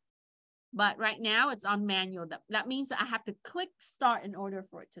 Okay, but right now it's on manual. That means that I have to click start in order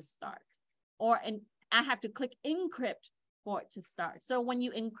for it to start, I have to click encrypt for it to start. So when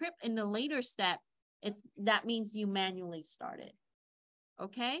you encrypt in the later step, that means you manually start it.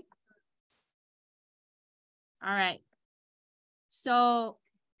 Okay. All right. So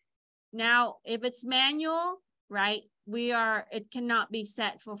now if it's manual, right, it cannot be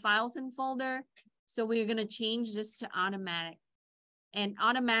set for files and folder. So we're going to change this to automatic, and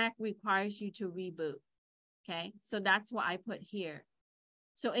automatic requires you to reboot. Okay. So that's what I put here.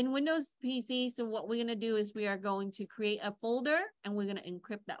 So in Windows PC, so what we're going to do is we are going to create a folder and we're going to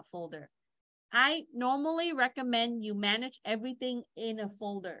encrypt that folder. I normally recommend you manage everything in a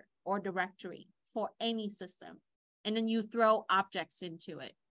folder or directory for any system. And then you throw objects into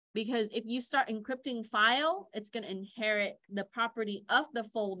it. Because if you start encrypting file, it's going to inherit the property of the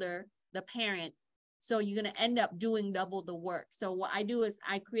folder, the parent. So you're going to end up doing double the work. So what I do is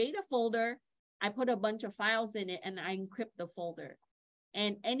I create a folder, I put a bunch of files in it, and I encrypt the folder.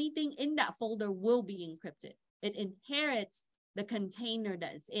 And anything in that folder will be encrypted. It inherits the container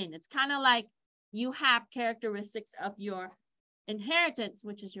that it's in. It's kind of like you have characteristics of your inheritance,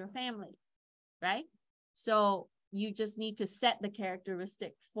 which is your family, right? So you just need to set the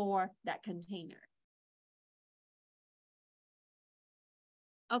characteristic for that container.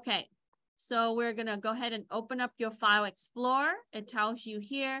 Okay, so we're gonna go ahead and open up your File Explorer. It tells you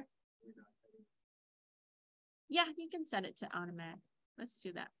here. Yeah, you can set it to automatic. Let's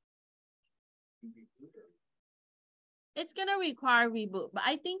do that. It's gonna require reboot, but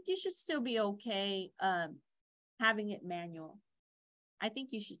I think you should still be okay having it manual. I think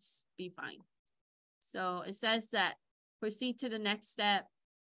you should be fine. So it says that proceed to the next step.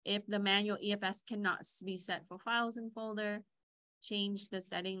 If the manual EFS cannot be set for files and folder, change the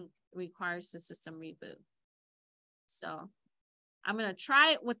setting requires the system reboot. So I'm gonna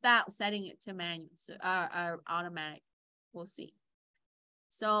try it without setting it to manual, so automatic. We'll see.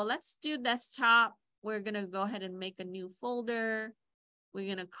 So let's do desktop. we're gonna go ahead and make a new folder.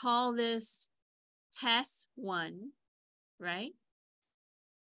 We're gonna call this test 1, right?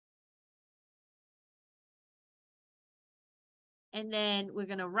 And then we're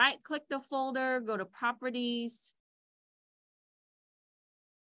gonna right click the folder, go to properties.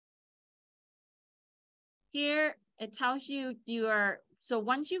 Here, it tells you so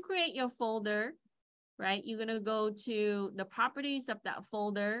once you create your folder, right, you're gonna go to the properties of that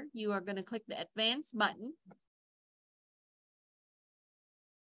folder. You are gonna click the advanced button.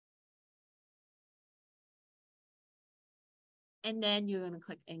 And then you're gonna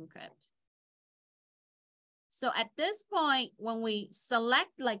click encrypt. So at this point, when we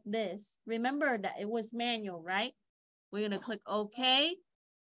select like this, remember that it was manual, right? We're gonna click OK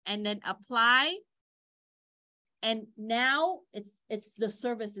and then apply. And now it's the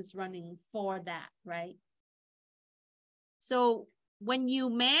service is running for that, right? So when you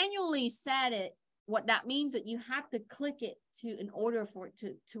manually set it, what that means that you have to click it in order for it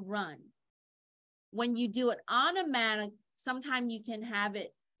to run. When you do it automatic, sometimes you can have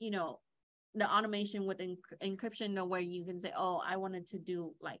it, you know, the automation with encryption where you can say, oh, I wanted to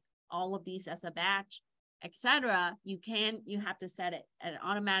do like all of these as a batch, etc. You have to set it at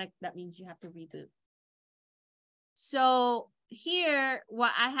automatic. That means you have to reboot. So here,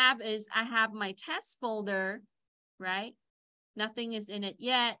 what I have is I have my test folder, right? Nothing is in it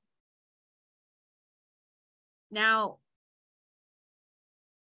yet. Now,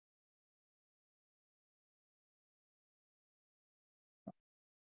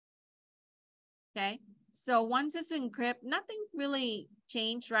 okay, so once it's encrypted, nothing really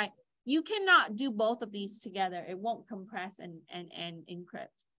changed, right? You cannot do both of these together. It won't compress and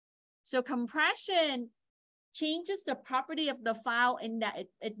encrypt. So compression changes the property of the file in that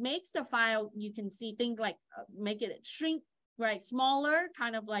it makes the file, you can see things like make it shrink, right, smaller,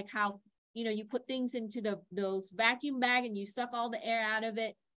 kind of like how, you know, you put things into those vacuum bag and you suck all the air out of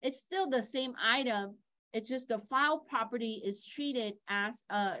it. It's still the same item. It's just the file property is treated as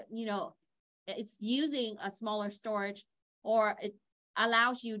you know, it's using a smaller storage, or it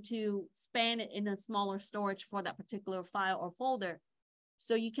allows you to span it in a smaller storage for that particular file or folder.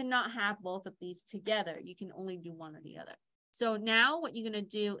 So you cannot have both of these together. You can only do one or the other. So now what you're going to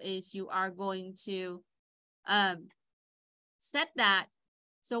do is you are going to set that.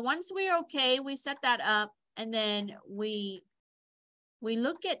 So once we're okay, we set that up, and then we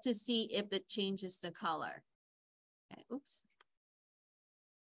look at to see if it changes the color. Okay, oops.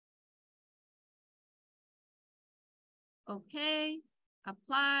 Okay,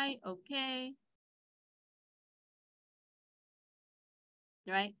 apply, okay.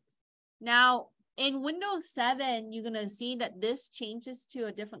 Right? Now, in Windows 7, you're going to see that this changes to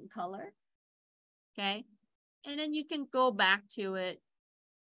a different color. Okay? And then you can go back to it.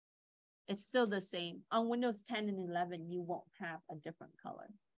 It's still the same. On Windows 10 and 11, you won't have a different color.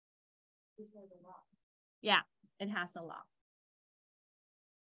 Yeah, it has a lock.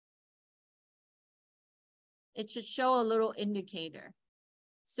 It should show a little indicator.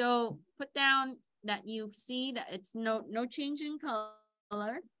 So put down that you see that it's no change in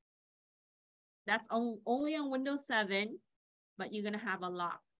color. That's only on Windows 7, but you're going to have a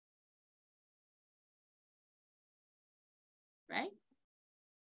lock. Right?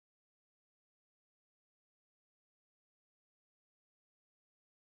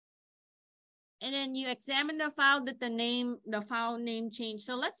 And then you examine the file, that the file name changed.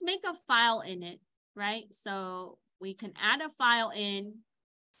 So let's make a file in it, right? So we can add a file in.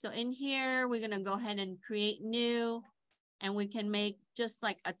 So in here, we're going to go ahead and create new, and we can make just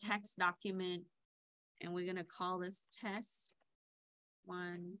like a text document. And we're going to call this test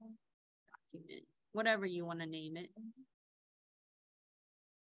 1 document, whatever you want to name it.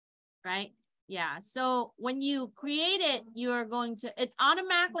 Right? Yeah. So when you create it, you're going to, it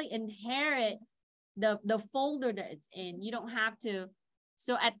automatically inherit the folder that it's in. You don't have to.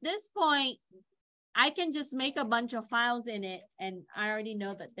 So at this point, I can just make a bunch of files in it, and I already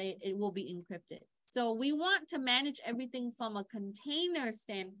know that it will be encrypted. So we want to manage everything from a container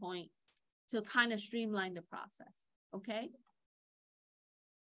standpoint to kind of streamline the process. Okay.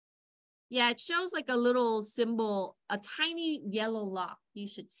 Yeah, it shows like a little symbol, a tiny yellow lock. You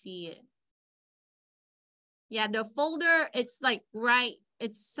should see it. Yeah, the folder, it's like right,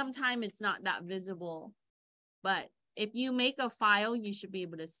 sometimes it's not that visible, but if you make a file, you should be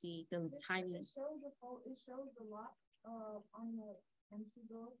able to see the tiny. It shows the lock on the MC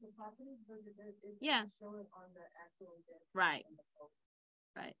doors, the properties, but it yeah, show it on the actual disk. Right.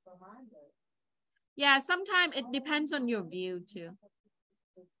 Right. So mine does. Yeah, sometimes it depends on your view too.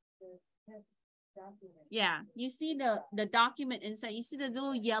 Yeah, you see the document inside. You see the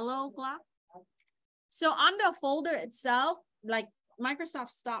little yellow block? So on the folder itself, like Microsoft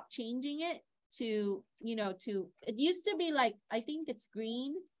stopped changing it to, you know, it used to be like, I think it's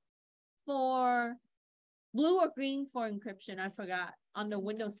green for blue or green for encryption. I forgot on the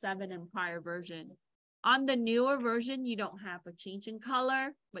Windows 7 and prior version. On the newer version, you don't have a change in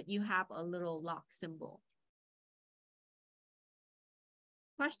color, but you have a little lock symbol.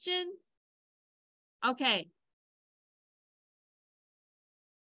 Question? Okay.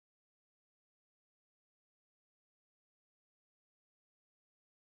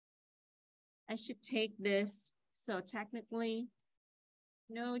 I should take this. So technically,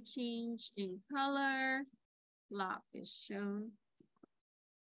 no change in color. Lock is shown.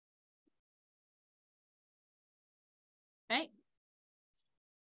 Okay.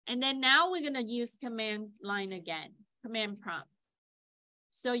 And then now we're going to use command line again, command prompt.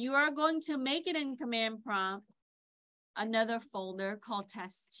 So you are going to make it in command prompt, another folder called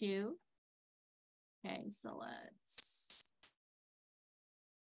test2. Okay, so let's.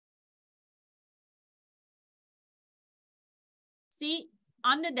 See,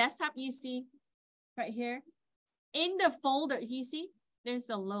 on the desktop, you see right here, in the folder, you see, there's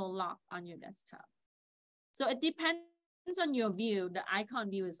a little lock on your desktop. So it depends on your view. The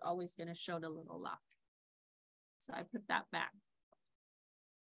icon view is always going to show the little lock. So I put that back.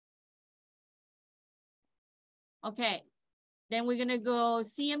 Okay, then we're going to go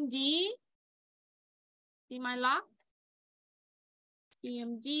CMD. See my lock?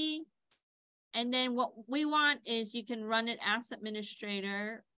 CMD. And then what we want is you can run it as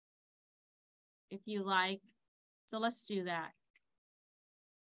administrator if you like. So let's do that.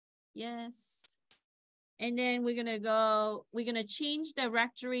 Yes. And then we're going to change the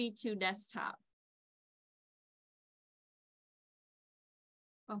directory to desktop.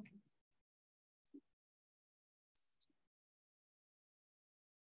 Okay.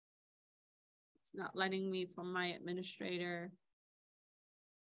 It's not letting me from my administrator.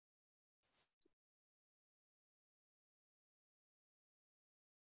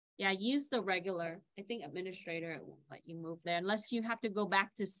 Yeah, use the regular. I think administrator, it won't let you move there unless you have to go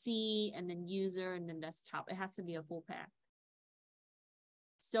back to C and then user and then desktop. It has to be a full path.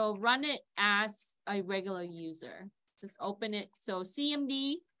 So run it as a regular user. Just open it. So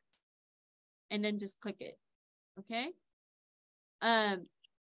CMD and then just click it. Okay. And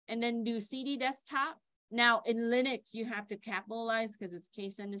then do CD desktop. Now in Linux, you have to capitalize because it's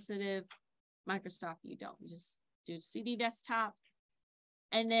case sensitive. Microsoft, you don't. You just do CD desktop.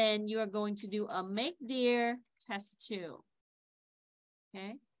 And then you are going to do a make dir test2.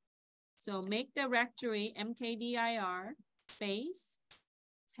 Okay. So make directory mkdir space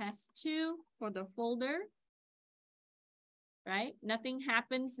test2 for the folder. Right. Nothing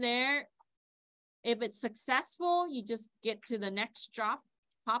happens there. If it's successful, you just get to the next drop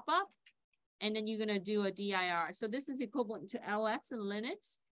pop up and then you're going to do a dir. So this is equivalent to ls in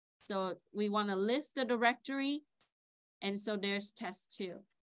Linux. So we want to list the directory. And so there's test2.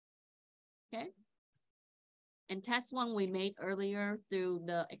 Okay. And test1 we made earlier through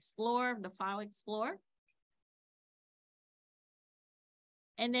the Explorer, the file Explorer.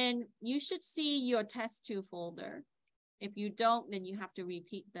 And then you should see your test2 folder. If you don't, then you have to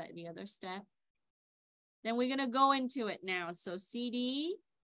repeat the other step. Then we're going to go into it now. So CD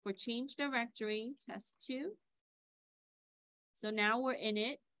for change directory, test2. So now we're in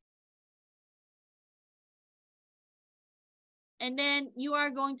it. And then you are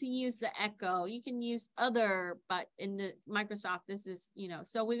going to use the echo. You can use other, but in the Microsoft, this is, you know,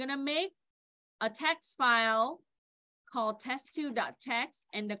 so we're going to make a text file called test2.txt,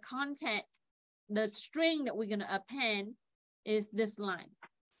 and the content, the string that we're going to append is this line,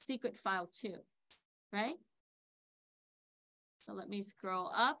 secret file 2, right? So let me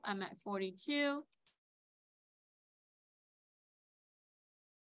scroll up. I'm at 42.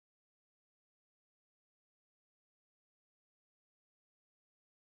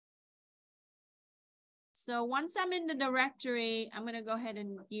 So once I'm in the directory, I'm going to go ahead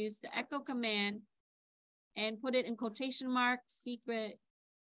and use the echo command and put it in quotation marks, secret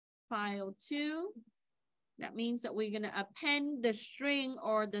file 2. That means that we're going to append the string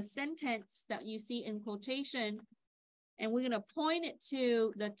or the sentence that you see in quotation, and we're going to point it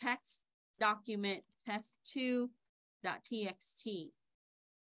to the text document test2.txt.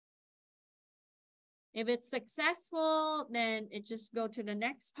 If it's successful, then it just go to the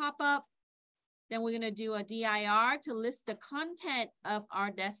next pop-up. Then we're going to do a dir to list the content of our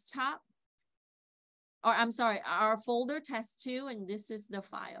desktop, or I'm sorry, our folder test2, and this is the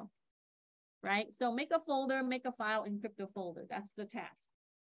file, right? So make a folder, make a file, encrypt a folder. That's the task,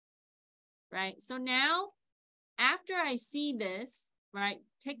 right? So now, after I see this, right,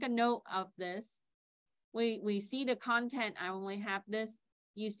 take a note of this. we see the content. I only have this.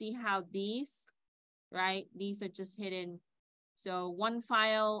 You see how these, right? These are just hidden. So one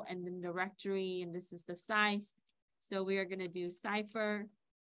file and then directory, and this is the size. So we are going to do cipher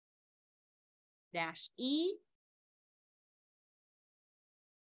 -E.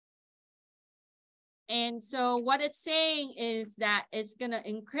 And so what it's saying is that it's going to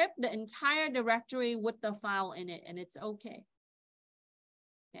encrypt the entire directory with the file in it, and it's okay.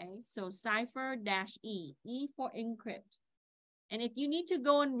 Okay, so cipher -E, E for encrypt. And if you need to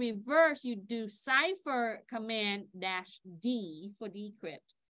go in reverse, you do cipher command -D for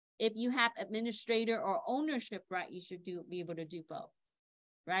decrypt. If you have administrator or ownership, right, you should be able to do both,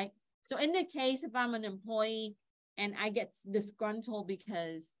 right? So in the case, if I'm an employee and I get disgruntled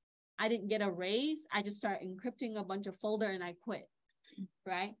because I didn't get a raise, I just start encrypting a bunch of folder and I quit,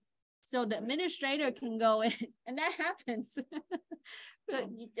 right? So the administrator can go in, and that happens.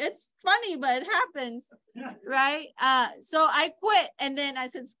 It's funny, but it happens, right? So I quit, and then I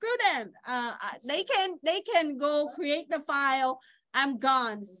said, screw them. They can go create the file. I'm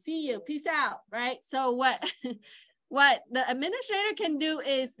gone. See you. Peace out, right? So what the administrator can do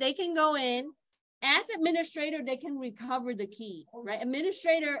is they can go in. As administrator, they can recover the key, right?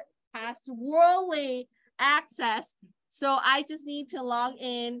 Administrator has worldly access. So I just need to log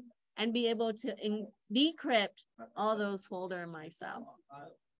in and be able to decrypt all those folders myself.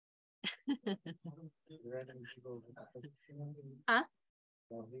 Huh?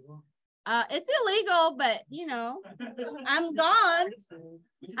 It's illegal, but you know, I'm gone.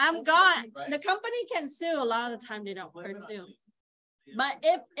 I'm gone. The company can sue. A lot of the time they don't pursue. But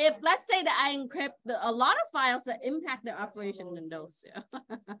if let's say that I encrypt a lot of files that impact their operation, then those sue.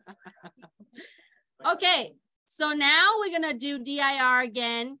 Okay, so now we're gonna do DIR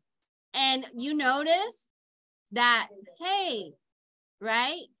again. And you notice that, hey,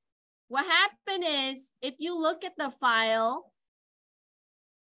 right? What happened is if you look at the file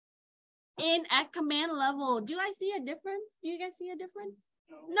at command level, do I see a difference? Do you guys see a difference?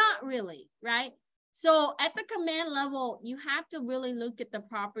 Not really, right? So at the command level, you have to really look at the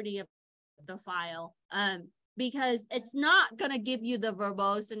property of the file because it's not going to give you the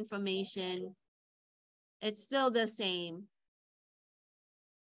verbose information. It's still the same.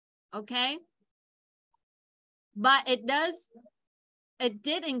 Okay, but it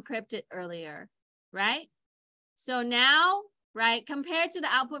did encrypt it earlier, right? So now, right, compared to the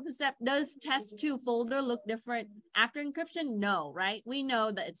output step, does test2 folder look different after encryption? No, right? We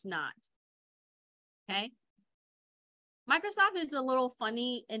know that it's not. Okay. Microsoft is a little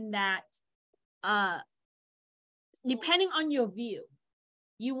funny in that depending on your view,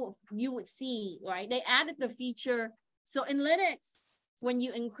 you would see, right? They added the feature. So in Linux, when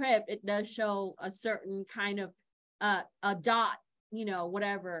you encrypt, it does show a certain kind of a dot, you know,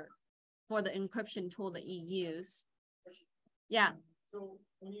 whatever for the encryption tool that you use. Yeah. So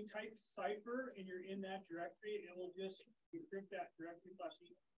when you type cipher and you're in that directory, it will just encrypt that directory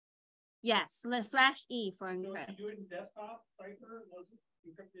 /E. Yes, /E for encrypt. So if you do it in desktop, cipher will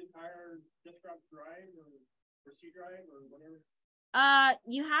encrypt the entire desktop drive or C drive or whatever.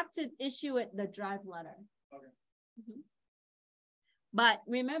 You have to issue it the drive letter. Okay. Mm-hmm. But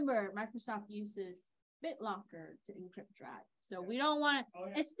remember, Microsoft uses BitLocker to encrypt drive. So we don't want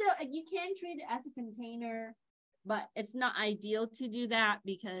to, it's still, you can treat it as a container, but it's not ideal to do that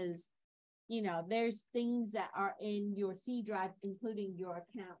because, you know, there's things that are in your C drive, including your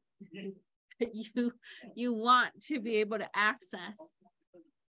account that you want to be able to access.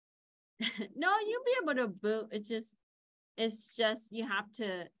 No, you'll be able to boot. It's just you have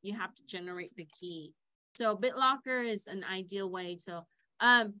to generate the key. So BitLocker is an ideal way to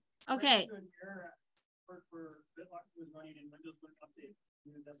okay.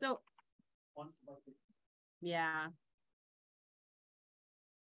 So yeah.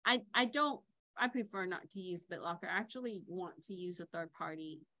 I prefer not to use BitLocker. I actually want to use a third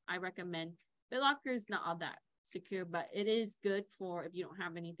party. I recommend BitLocker is not all that secure, but it is good for if you don't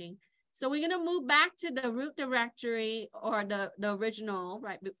have anything. So we're going to move back to the root directory or the original,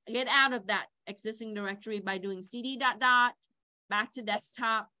 right? Get out of that existing directory by doing cd ... back to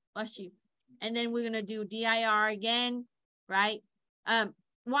desktop, and then we're going to do dir again, right?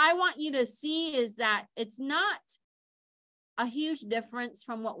 What I want you to see is that it's not a huge difference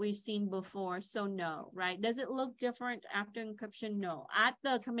from what we've seen before. So no, right? Does it look different after encryption? No. At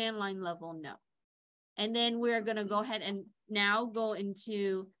the command line level, no. And then we're going to go ahead and now go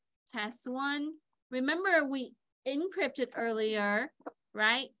into test one. Remember, we encrypted earlier,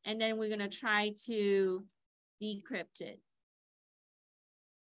 right? And then we're going to try to decrypt it.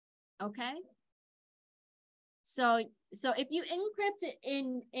 Okay. So if you encrypt it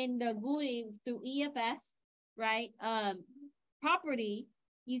in the GUI through EFS, right, property,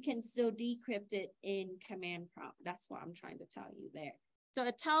 you can still decrypt it in command prompt. That's what I'm trying to tell you there. So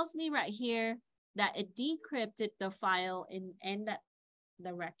it tells me right here that it decrypted the file in that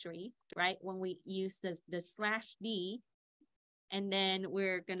directory, right? When we use the /d, and then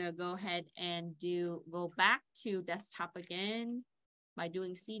we're gonna go ahead and go back to desktop again by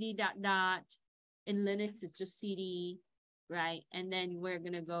doing cd ... In Linux, it's just cd, right? And then we're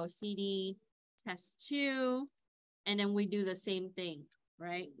gonna go cd test2, and then we do the same thing,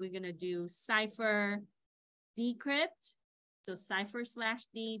 right? We're gonna do cipher decrypt. So cipher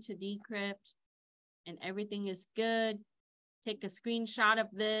 /d to decrypt, and everything is good. Take a screenshot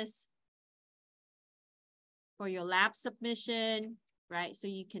of this for your lab submission, right? So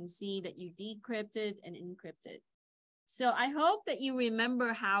you can see that you decrypted and encrypted. So I hope that you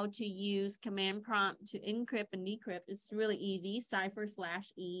remember how to use command prompt to encrypt and decrypt. It's really easy. Cipher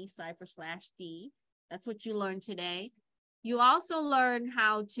 /e, cipher /d. That's what you learned today. You also learn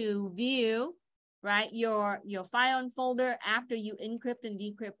how to view, right, your file and folder after you encrypt and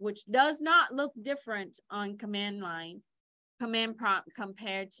decrypt, which does not look different on command prompt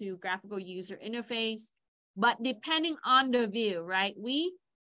compared to graphical user interface. But depending on the view, right,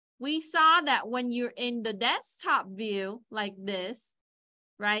 we saw that when you're in the desktop view like this,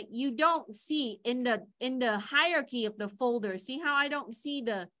 right, you don't see in the hierarchy of the folder. See how I don't see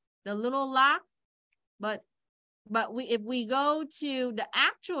the little lock? But if we go to the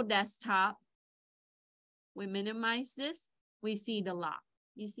actual desktop, we minimize this, we see the lock.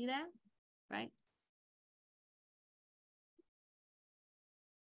 You see that, right?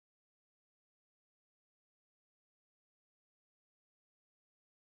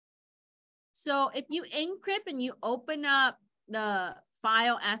 So if you encrypt and you open up the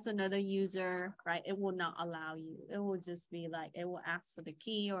file as another user, right, it will not allow you. It will just be like, it will ask for the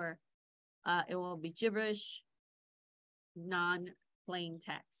key, or it will be gibberish, non-plain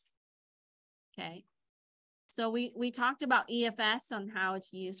text. Okay. So we talked about EFS on how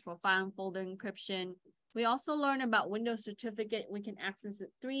it's used for file and folder encryption. We also learned about Windows certificate. We can access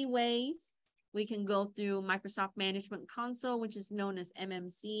it 3 ways. We can go through Microsoft Management Console, which is known as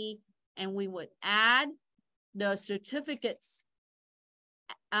MMC, and we would add the certificates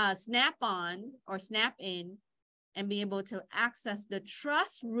snap-on or snap-in and be able to access the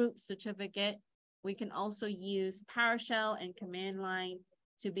trust root certificate. We can also use PowerShell and command line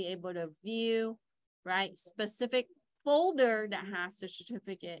to be able to view, right, specific folder that has the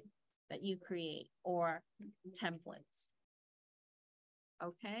certificate that you create or templates.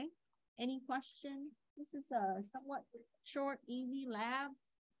 Okay, any question? This is a somewhat short, easy lab.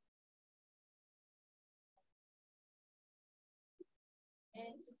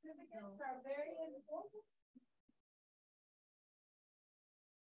 And certificates are very important.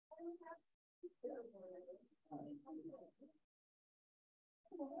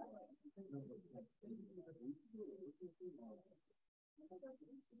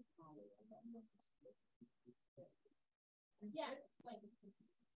 Yeah, like,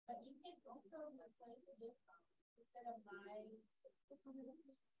 but you can also replace this instead of buying.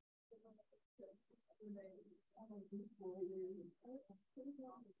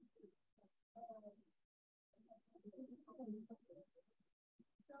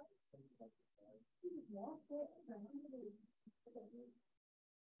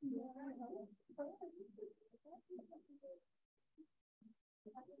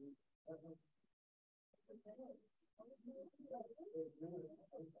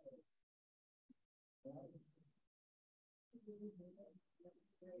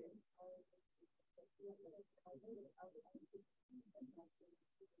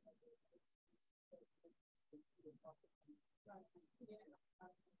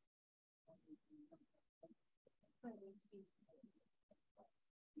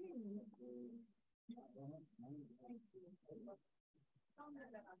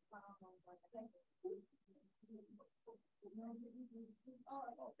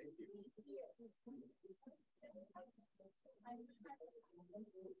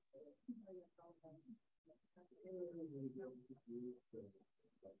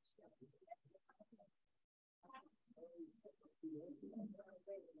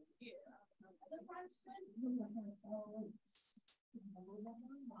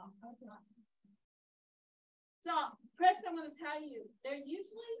 So, Chris, I'm going to tell you, they're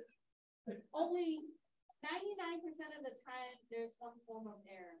usually only 99% of the time there's one form of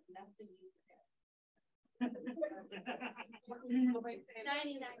error, and that's the user error. 99%.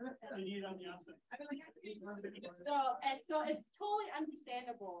 So it's totally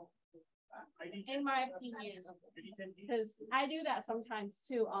understandable In my opinion, because I do that sometimes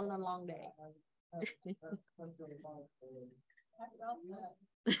too on a long day.